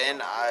it.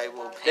 Then I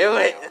will paint Do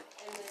it. you.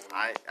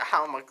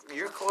 How am I?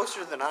 You're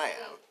closer than I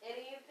am.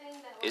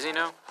 Is he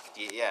now?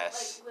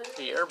 Yes.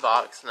 To your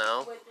box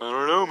now. I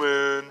don't know,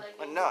 man.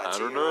 Well, no, I it's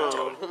don't your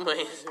know. own.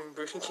 Amazing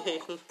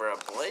Brigade. Bro,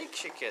 Blake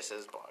should kiss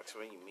his box.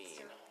 What do you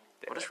mean?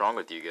 What is wrong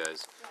with you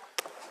guys?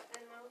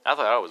 I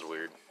thought that was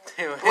weird.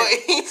 Do it.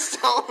 Wait, he's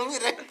telling me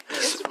to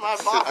kiss my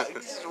box.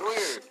 It's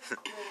weird.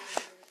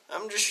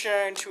 I'm just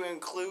trying to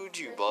include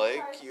you,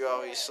 Blake. You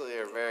obviously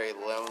are very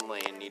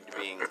lonely and need to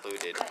be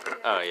included.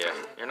 Oh yeah,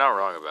 you're not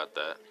wrong about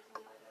that.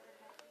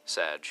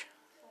 Sag.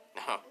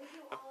 No.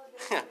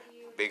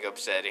 Big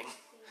upsetting.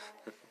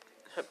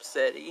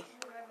 Upsetty.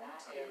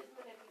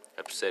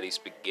 Upsetty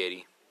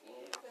spaghetti.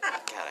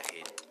 God, I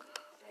hate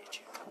you.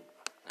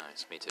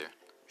 Nice, me too.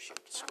 Shit,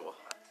 school.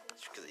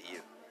 It's because of you.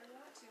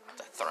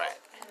 The threat.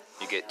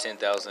 You get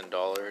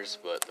 $10,000,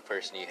 but the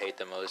person you hate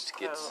the most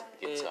gets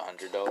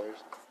 $100.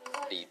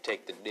 Do you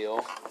take the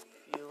deal?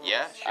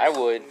 Yeah, I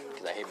would,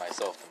 because I hate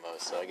myself the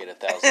most, so I get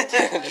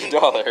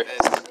 $1,200.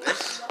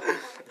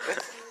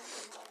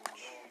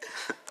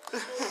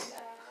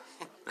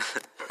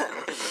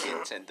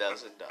 You get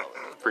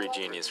 $10,000. Pretty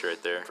genius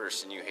right there.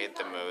 Person you hate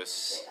the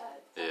most.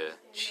 Yeah.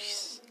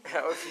 Jeez.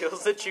 How it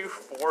feels that you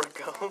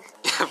forego.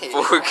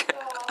 Fork.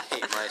 I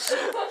hate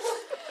myself.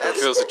 It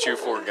feels to chew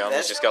 4 gum. It's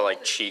that's- just got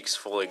like cheeks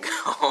full of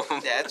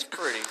gum. That's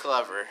pretty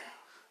clever.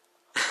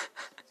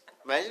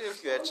 Imagine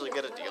if you actually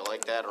got a deal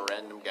like that. A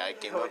random guy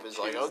came up and was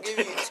like, "I'll give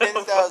you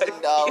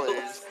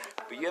 $10,000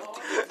 But you have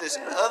to give this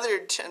other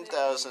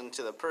 10,000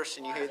 to the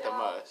person you hate the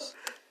most.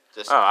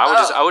 Just,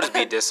 I would just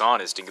be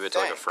dishonest and give it to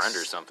like a Thanks. friend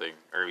or something,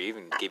 or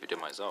even keep it to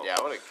myself. Yeah,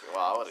 I would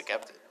have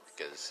kept it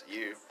because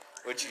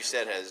what you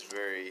said has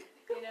very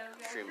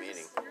true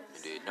meaning.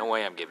 Dude, no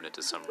way I'm giving it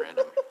to some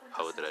random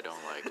hoe that I don't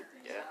like.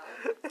 Yeah,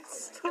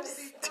 So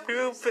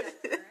stupid.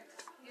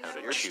 How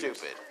to you're chew,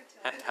 stupid.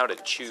 How to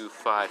chew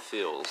 5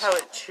 feels. How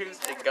it chews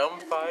the gum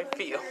 5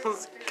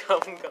 feels. Gum.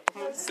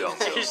 Gum.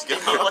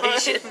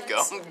 Stimulation.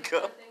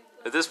 Gum.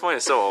 At this point,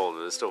 it's so old,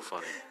 but it's still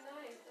funny.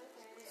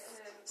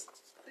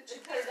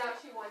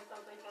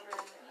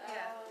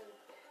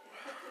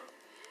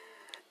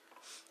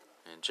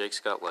 And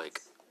Jake's got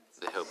like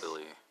the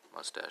hillbilly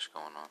mustache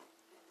going on.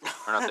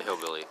 Or not the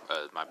hillbilly,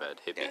 my bad,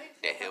 hippie.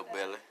 The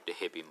hillbilly. The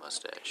hippie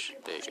mustache.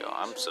 There you go.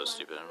 I'm so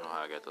stupid. I don't know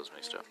how I got those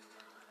mixed up.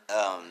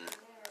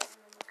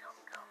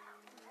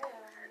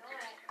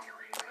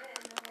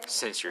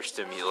 Sensor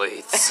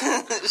stimulates.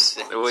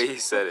 The way he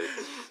said it.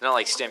 Not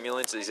like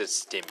stimulants, he said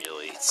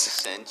stimulates.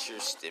 Sensor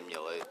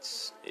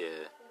stimulates.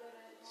 Yeah.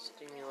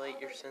 Stimulate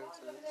your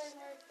senses.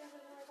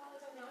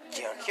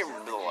 Yeah, I can't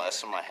remember the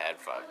last time I had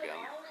 5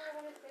 gum.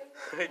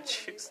 I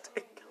choose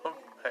the gum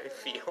 5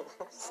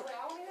 feels.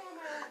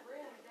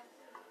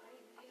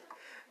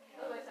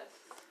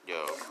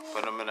 Yo,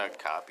 put him in a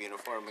cop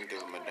uniform and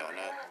give him a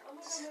donut.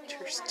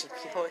 Sensor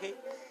stimulate.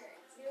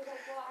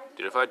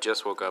 Dude, if I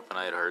just woke up and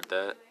I had heard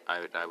that, I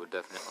would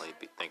definitely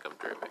think I'm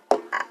dreaming.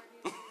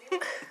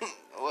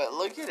 What?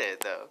 Look at it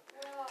though.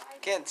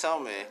 Can't tell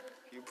me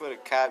you put a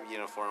cop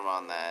uniform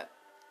on that,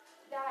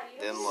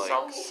 then like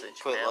Sausage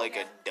put milk. like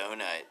a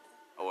donut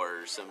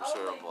or some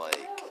sort of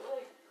like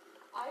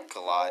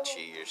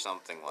kolache or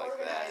something like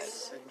that.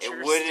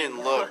 It wouldn't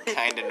look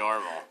kind of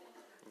normal.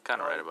 I'm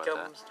kind of right about that.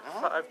 Gums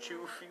 5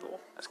 chew fuel.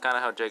 That's kind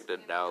of how Jake the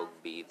dog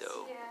be,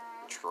 though.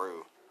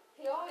 True.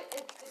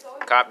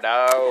 Cop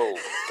dog.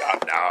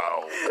 Cop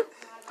dog.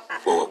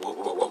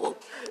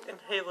 In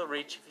Halo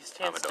Reach, if you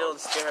stand I'm a still dog.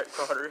 and stare at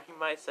Carter, he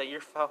might say your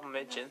foul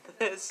mention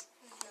this.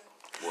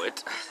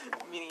 What?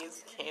 Meaning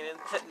it's canon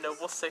that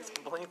Noble Six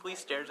blankly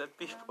stares at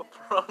people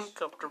for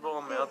uncomfortable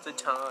amounts of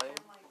time.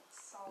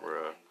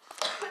 Bruh.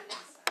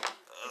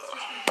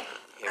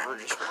 Ever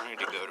just wanted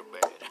to go to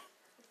bed?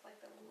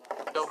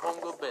 Go home,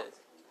 go bed.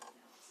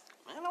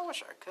 Man, I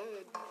wish I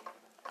could.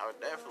 I would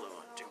definitely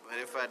want to, but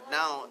if I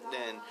don't,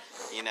 then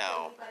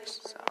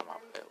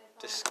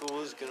the school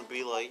is gonna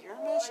be like, you're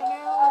missing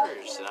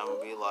hours, and I'm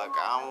gonna be like,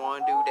 I don't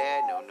want to do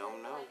that. No.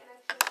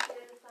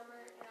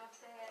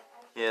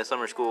 Yeah,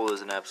 summer school is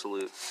an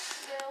absolute.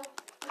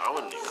 I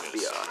wouldn't even go to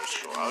summer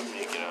school. I would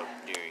make it up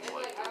during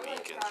like the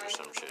weekends or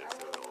some shit if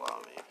it would allow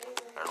me,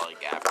 or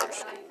like after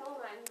school.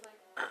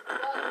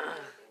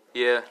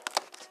 Yeah.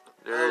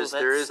 There that's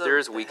is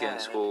so weekend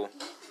bad. school.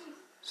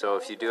 So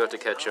if you do have to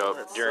catch up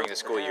that's during so the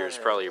school year, it's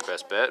bad. probably your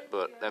best bet.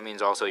 But that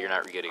means also you're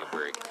not getting a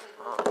break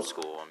from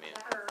school. I mean,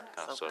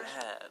 kind of So sucks.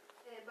 bad.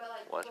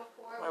 What?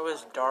 Why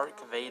was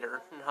Darth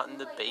Vader not in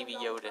the Baby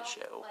Yoda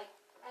show?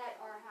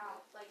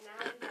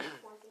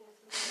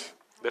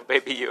 The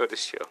Baby Yoda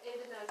show.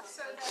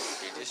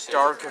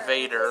 Darth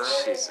Vader.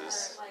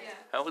 Jesus.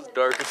 How was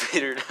Darth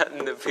Vader not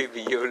in the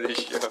Baby Yoda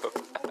show?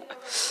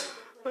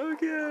 Oh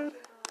god.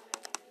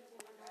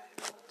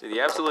 Dude, the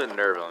absolute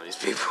nerve on these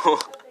people.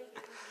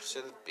 So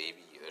the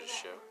Baby Yoda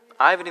show.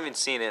 I haven't even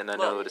seen it and I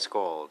know Look. what it's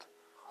called.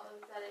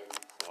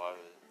 Why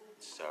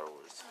Star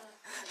Wars?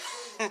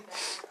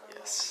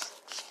 Yes.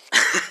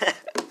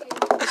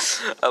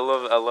 I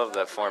love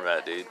that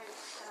format, dude.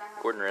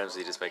 Gordon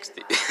Ramsay just makes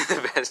the,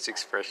 the best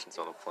expressions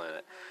on the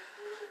planet.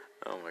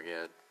 Oh my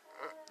god.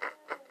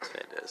 It's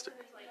fantastic.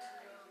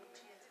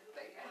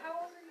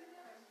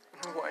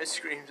 Why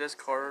screams as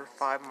Carter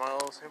 5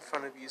 miles in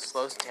front of you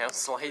slows down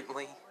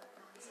slightly?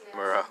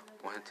 Murrah,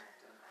 what?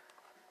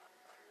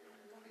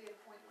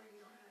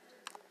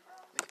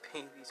 They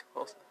paint these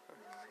walls.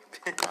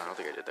 I don't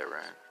think I did that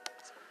right.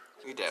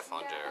 You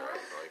definitely did it right,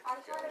 like,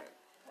 you got it.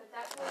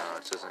 No,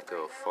 it doesn't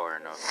go far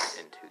enough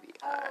into the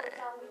eye.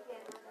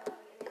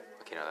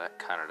 Okay, now that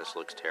kind of just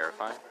looks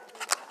terrifying.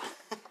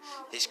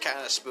 He's kind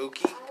of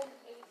spooky.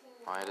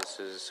 Why does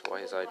his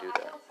eye do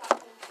that?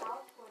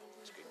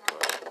 That's a good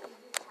question.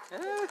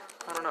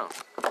 I don't know.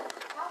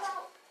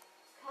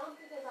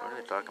 What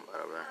are they talking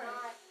about over there?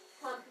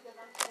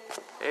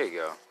 There you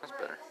go. That's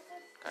better.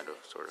 Kind of,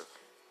 sort of.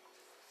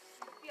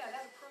 Yeah,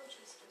 that approach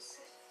is just,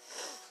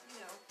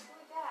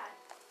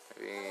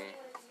 Maybe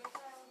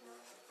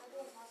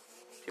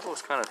people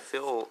just kind of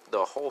fill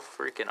the whole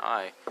freaking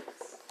eye.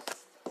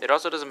 It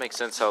also doesn't make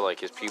sense how like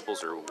his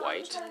pupils are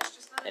white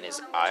and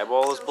his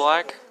eyeball is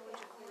black.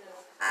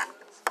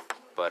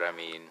 But I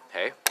mean,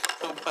 hey.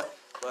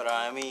 But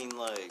I mean,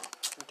 like,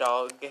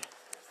 Dog.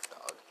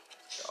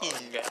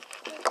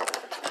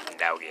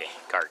 Doggy.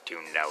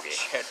 Cartoon doggy.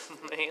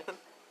 Man.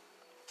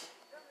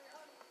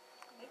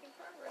 making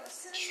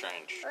progress.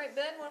 strange. All right,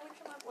 Ben, what do we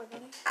come up with,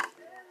 honey?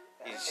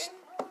 He's,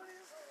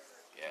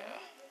 yeah.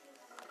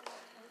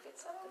 Get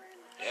something.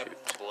 Yep,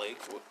 Blake.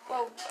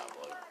 Well, Not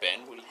Blake. Ben,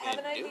 what are you have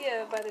an gonna do?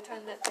 idea by the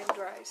time that thing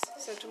dries.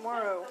 So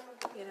tomorrow,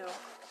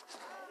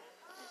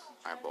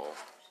 Eyeball.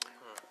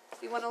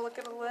 You want to look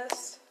at a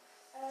list?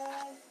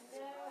 I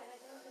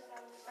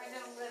know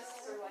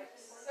lists are like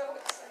so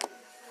exciting.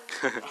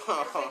 You're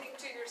thinking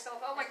to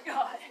yourself, oh my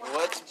god.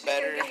 What's She's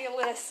better? gonna give me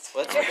a list.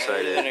 What's I'm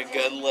excited. better than a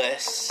good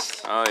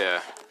list? Oh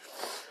yeah.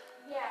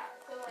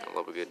 I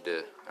love a good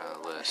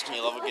list.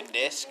 You love a good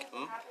disc?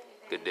 Hmm?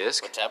 Good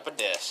disc. What type of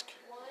disc?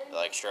 You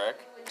like Shrek?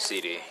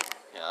 CD.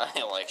 Yeah,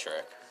 I like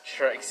Shrek.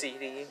 Shrek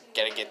CD.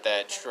 Gotta get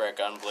that Shrek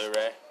on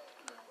Blu-ray.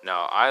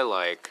 No, I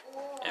like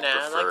and Nah,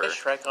 I prefer like the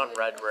Shrek on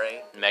Red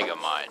Ray.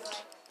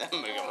 Megamind.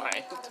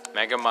 Megamind.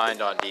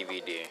 Megamind on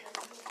DVD.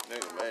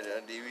 Megamind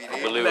on DVD.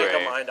 Blu-ray.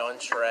 Megamind on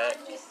Shrek.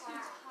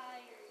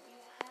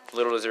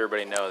 Little does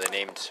everybody know, they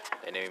named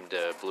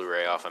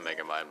Blu-ray off of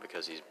Megamind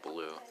because he's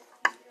blue.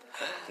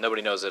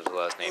 Nobody knows that his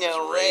last name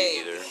No is Ray way.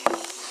 either.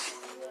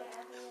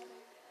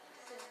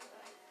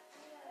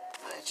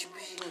 Why'd you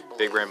be blue?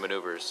 Big brain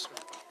maneuvers.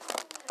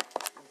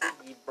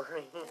 Big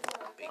brain.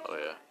 Oh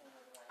yeah.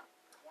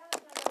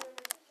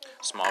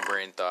 Small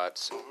brain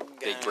thoughts.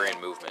 Big brain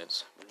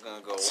movements.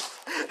 I'm gonna go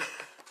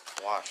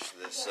wash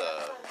this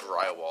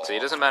drywall. See,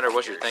 it doesn't matter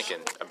what you're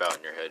thinking about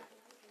in your head,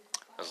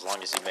 as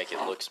long as you make it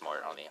look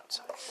smart on the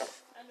outside.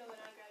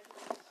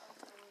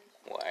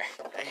 Why?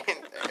 I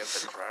got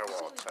the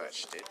drywall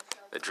touch, dude.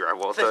 The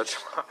drywall touch?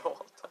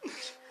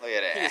 Look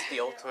at He's that. the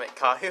ultimate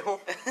Kyle.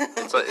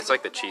 It's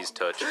like the cheese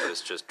touch, but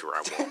it's just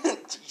drywall.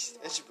 Jeez,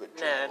 I should put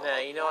Nah,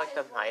 drywall. you know, like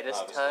the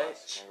Midas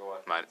touch?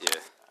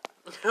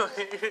 Yeah.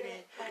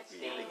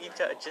 you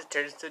touch, just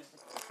turns to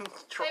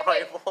tribal.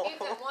 Ethan,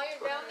 while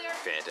you're down there,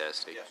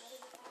 Fantastic. can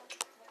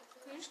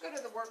you just go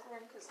to the workroom?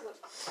 Because look,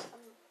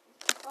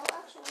 well,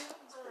 actually,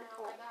 it's pretty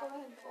cool. Go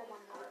ahead and pull one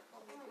more.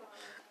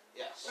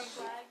 Yes.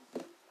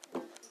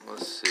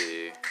 Let's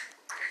see.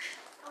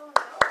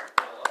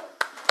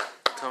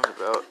 Comes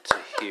about to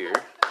here.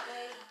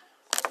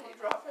 Can you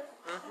drop it?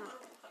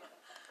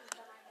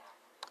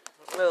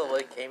 Little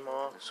lid came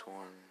off. This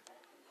one.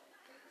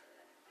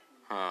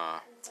 Huh.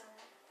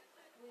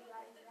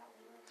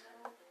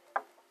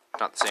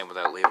 Not the same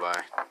without Levi.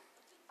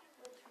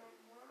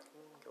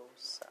 Go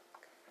suck.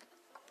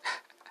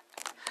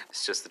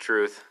 It's just the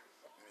truth.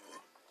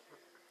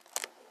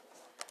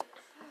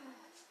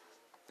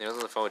 I was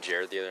on the phone with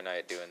Jared the other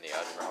night doing the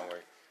algebra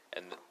homework,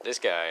 and this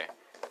guy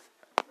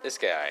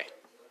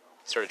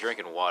started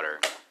drinking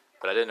water,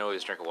 but I didn't know he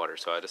was drinking water,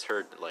 so I just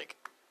heard like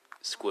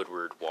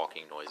Squidward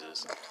walking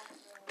noises,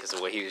 because the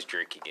way he was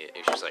drinking it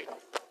was just like.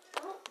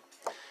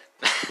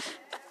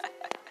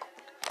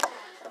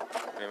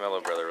 Me and my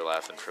little brother were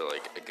laughing for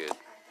like a good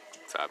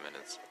 5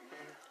 minutes.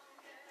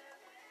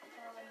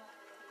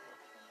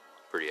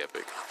 Pretty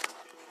epic.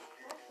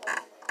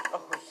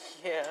 Oh,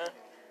 yeah.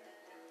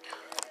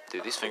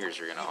 Dude, these fingers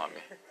are gonna haunt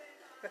me.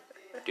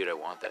 Dude, I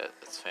want that.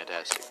 That's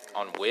fantastic.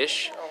 On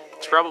Wish,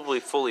 it's probably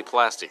fully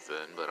plastic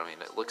then, but I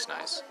mean, it looks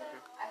nice.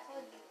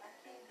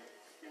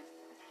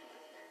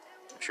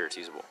 I'm sure it's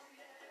usable.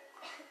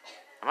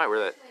 I might wear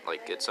that,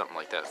 like, get something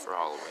like that for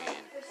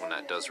Halloween when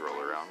that does roll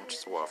around, which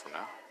is a while from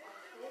now.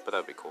 But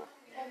that'd be cool.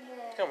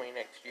 Coming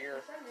next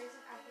year.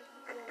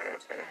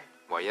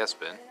 Why, yes,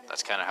 Ben.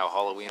 That's kind of how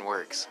Halloween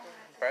works.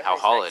 Birthday's How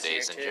next holidays year,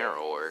 in too.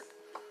 general work.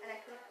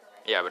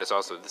 Yeah, but it's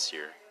also this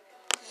year.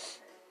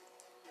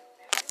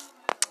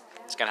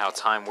 It's kind of how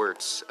time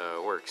works, you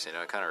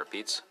know, it kind of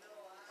repeats.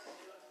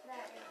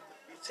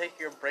 You take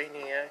your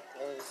brainiac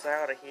goals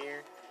out of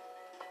here.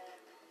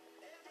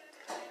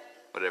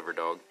 Whatever,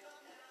 dog.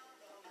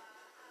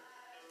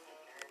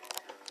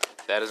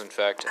 That is, in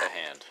fact, a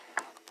hand.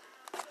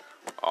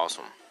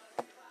 Awesome.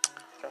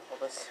 Drop all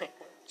the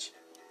sandwich.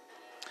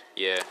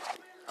 Yeah,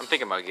 I'm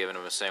thinking about giving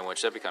him a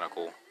sandwich. That'd be kind of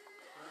cool.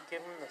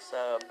 Give him the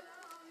sub.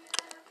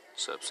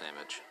 Sub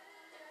sandwich.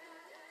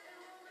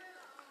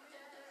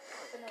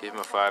 Give him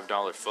a $5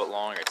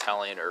 footlong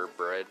Italian herb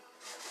bread,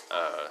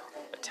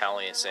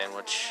 Italian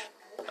sandwich,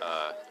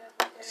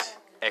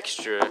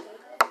 extra, Get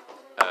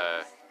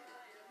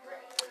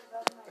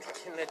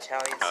an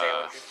Italian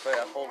sandwich and put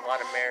a whole lot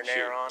of marinara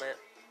shoot. on it.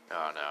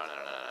 oh no.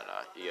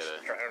 You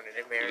Drown it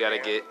in marinara.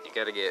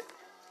 gotta get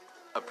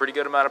a pretty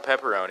good amount of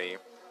pepperoni,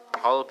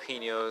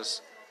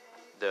 jalapenos,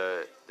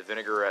 the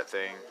vinaigrette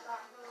thing,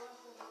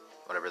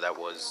 whatever that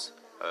was,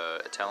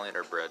 Italian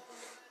herb bread.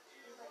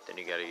 Then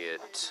you gotta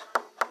get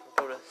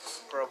Go to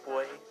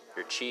Subway.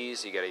 your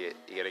cheese. You gotta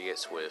get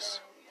Swiss.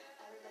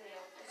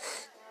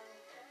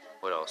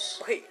 What else?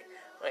 Wait.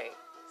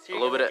 So A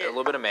little bit of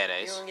You're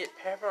mayonnaise. gonna get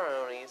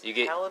pepperonis, You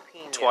get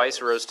jalapenos.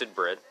 twice roasted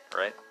bread,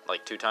 right?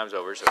 Like 2 times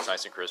over, so it's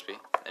nice and crispy,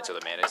 and so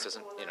the mayonnaise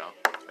doesn't,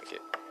 make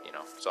it,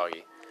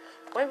 soggy.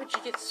 Why would you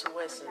get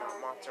Swiss and not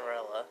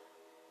mozzarella?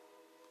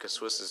 Because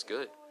Swiss is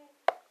good.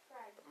 But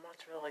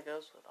mozzarella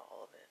goes with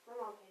all of it.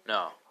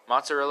 No,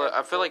 mozzarella.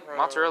 I feel like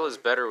mozzarella is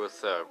better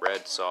with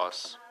red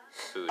sauce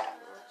food.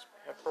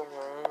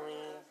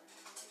 Pepperoni,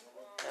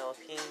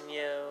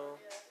 jalapeno.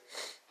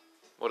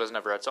 Well, it doesn't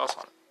have red sauce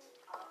on it,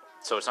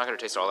 so it's not going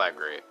to taste all that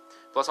great.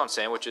 Plus, on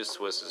sandwiches,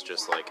 Swiss is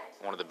just like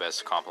one of the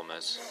best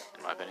compliments,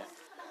 in my opinion.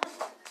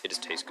 It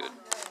just tastes good.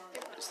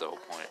 It's the whole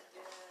point.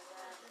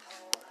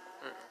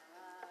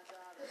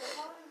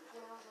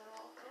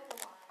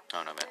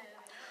 Oh no, man.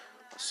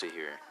 Let's see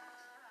here.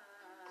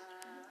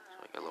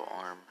 So I got a little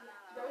arm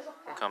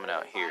coming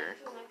out here.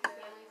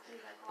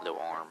 Little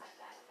arm.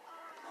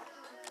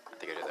 I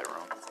think I did that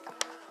wrong.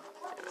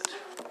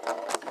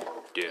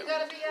 Damn it. We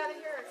gotta be out of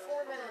here in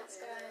 4 minutes,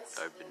 guys.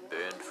 I've been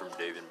banned from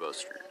Dave &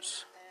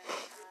 Buster's.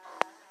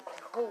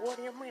 Oh, what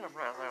do you mean I'm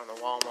not around the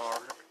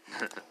Walmart?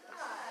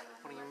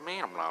 What do you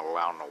mean I'm not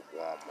allowed no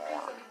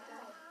Walmart?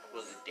 It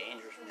was a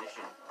dangerous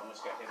mission.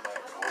 Almost got hit by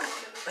a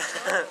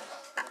car.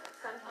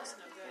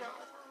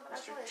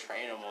 Mr.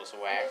 Train almost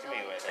whacked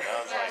me with it. I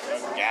was like,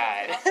 oh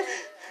God.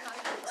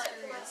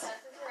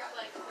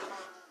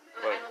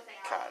 But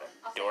caught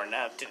a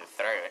doorknob to the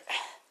throat.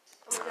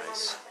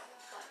 Nice.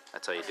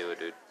 That's how you do it,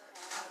 dude.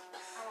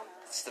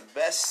 It's the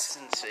best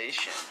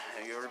sensation.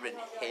 Have you ever been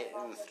hit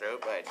in the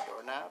throat by a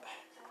doorknob?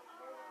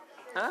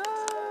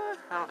 I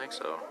don't think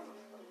so.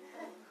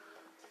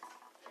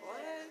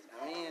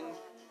 What? I mean,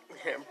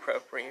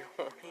 Inappropriate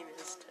warning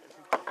is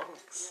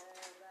 $10.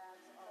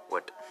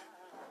 What?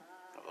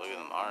 look at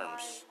them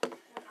arms.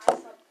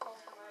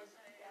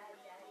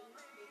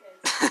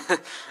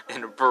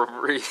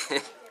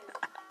 Inappropriate.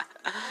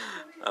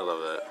 I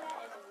love that.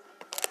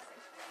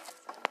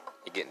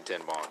 You're getting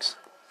 10 bonks.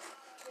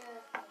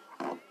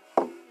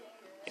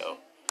 Yo,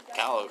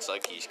 kind of looks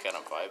like he's kind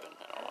of vibing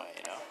in a way,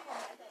 you know?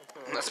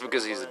 That's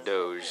because he's a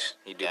Doge.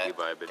 He do be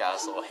vibing. Got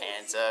his little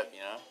hands up, you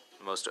know?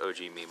 Most OG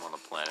meme on the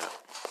planet.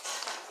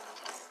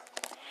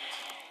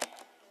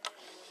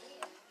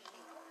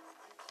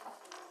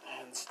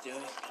 Let's do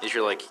it. These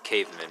are like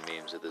caveman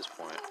memes at this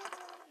point.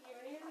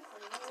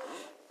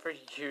 For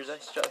years, I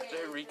struggled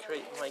to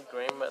recreate my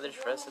grandmother's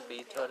recipe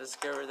until I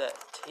discovered that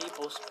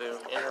tablespoon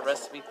in her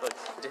recipe book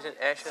didn't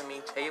actually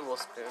mean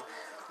tablespoon,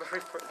 but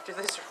referred to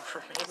this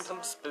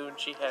random spoon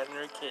she had in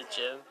her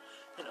kitchen.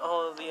 And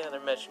all of the other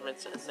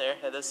measurements in there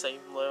had the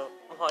same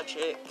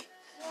logic.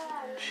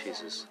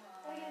 Jesus.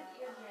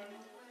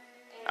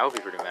 I would be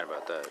pretty mad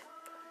about that.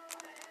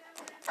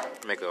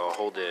 Make a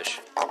whole dish,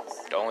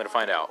 only to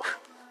find out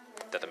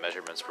that the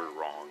measurements were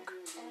wrong.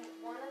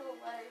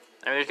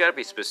 I mean, there's got to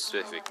be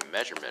specific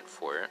measurement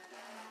for it.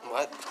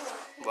 What?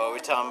 What are we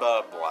talking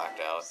about? Blacked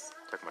out.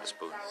 Talking about a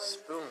spoon.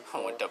 Spoon.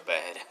 I went to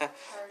bed.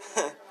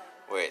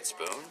 Wait,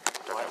 spoon?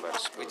 We're talking about a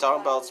spoon. We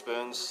talking about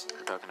spoons?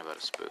 We're talking about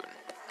a spoon.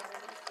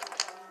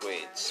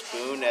 Wait,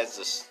 spoon as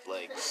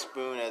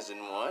spoon as in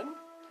one?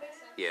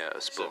 Yeah, a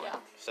spoon.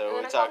 So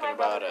we're talking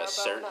about a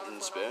certain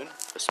spoon?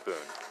 A spoon.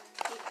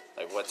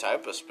 Like what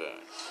type of spoon?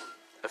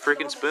 A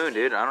freaking spoon,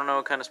 dude. I don't know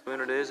what kind of spoon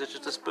it is. It's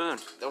just a spoon.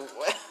 The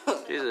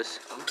what? Jesus.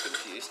 I'm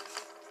confused.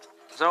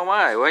 So am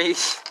I. Why you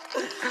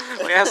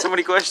ask so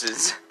many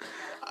questions?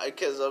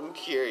 Because I'm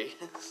curious.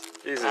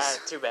 Jesus.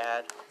 Too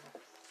bad.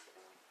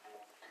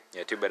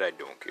 Yeah, too bad I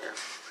don't care.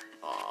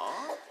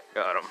 Aww.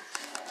 Got him.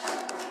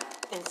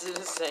 Instead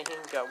of saying,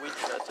 God, we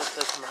trust us,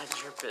 says, mind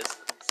your business.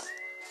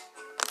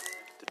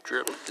 The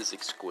drip is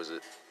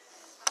exquisite.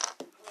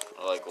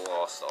 I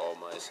lost all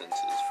my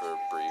senses for a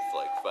brief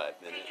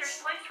 5 minutes.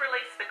 Teachers, please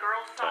release the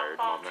girls' Tired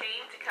softball moment.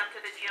 team to come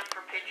to the gym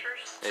for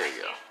pictures. There Thank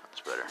you go.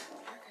 That's better.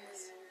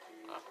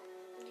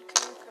 You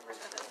can cover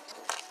that up.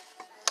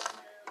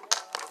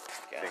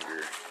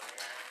 Finger.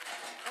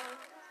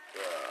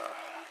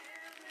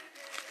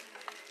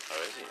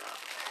 Oh, is he now?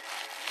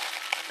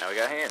 Now we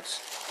got hands.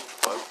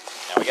 What?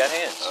 Now we got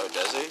hands. Oh,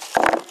 does he?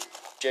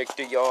 Jake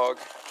the Yog.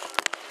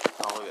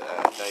 Oh, look at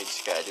that. Now you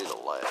just gotta do the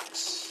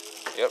legs.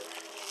 Yep.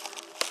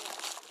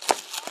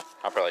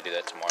 I'll probably do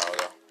that tomorrow,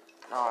 though.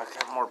 No, I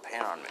got more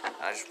paint on me.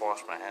 I just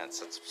washed my hands.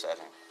 That's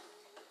upsetting.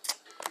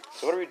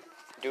 So what are we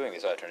doing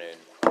this afternoon,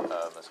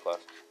 Miss Claus?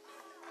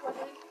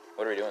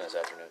 What are we doing this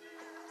afternoon?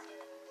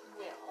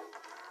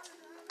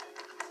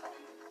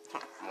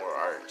 More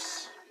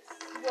arts.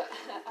 What,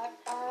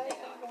 I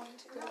am going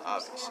to go through some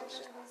Obviously.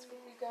 options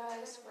with you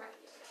guys for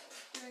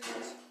doing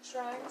these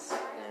shrines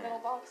in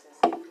metal boxes.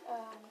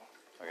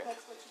 Okay.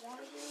 That's what you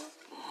want to do.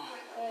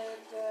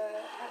 And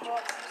I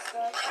bought some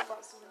stuff, I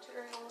bought some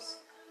materials,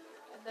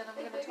 and then I'm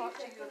going to talk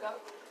to you about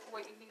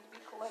what you need to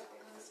be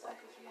collecting and stuff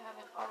if you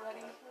haven't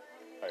already.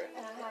 Okay.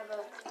 And I have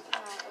a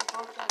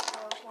booklet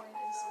PowerPoint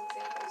and some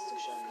examples to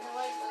show you.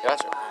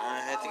 Gotcha.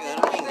 I think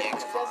that'll be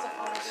next Doesn't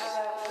time. want to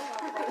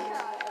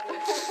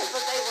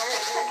but they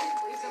were,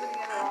 some of the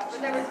other ones, but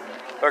they were.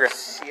 Okay.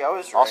 See, I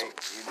was Awesome. right.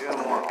 You're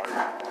doing more art.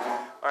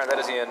 Alright, that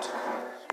is the end.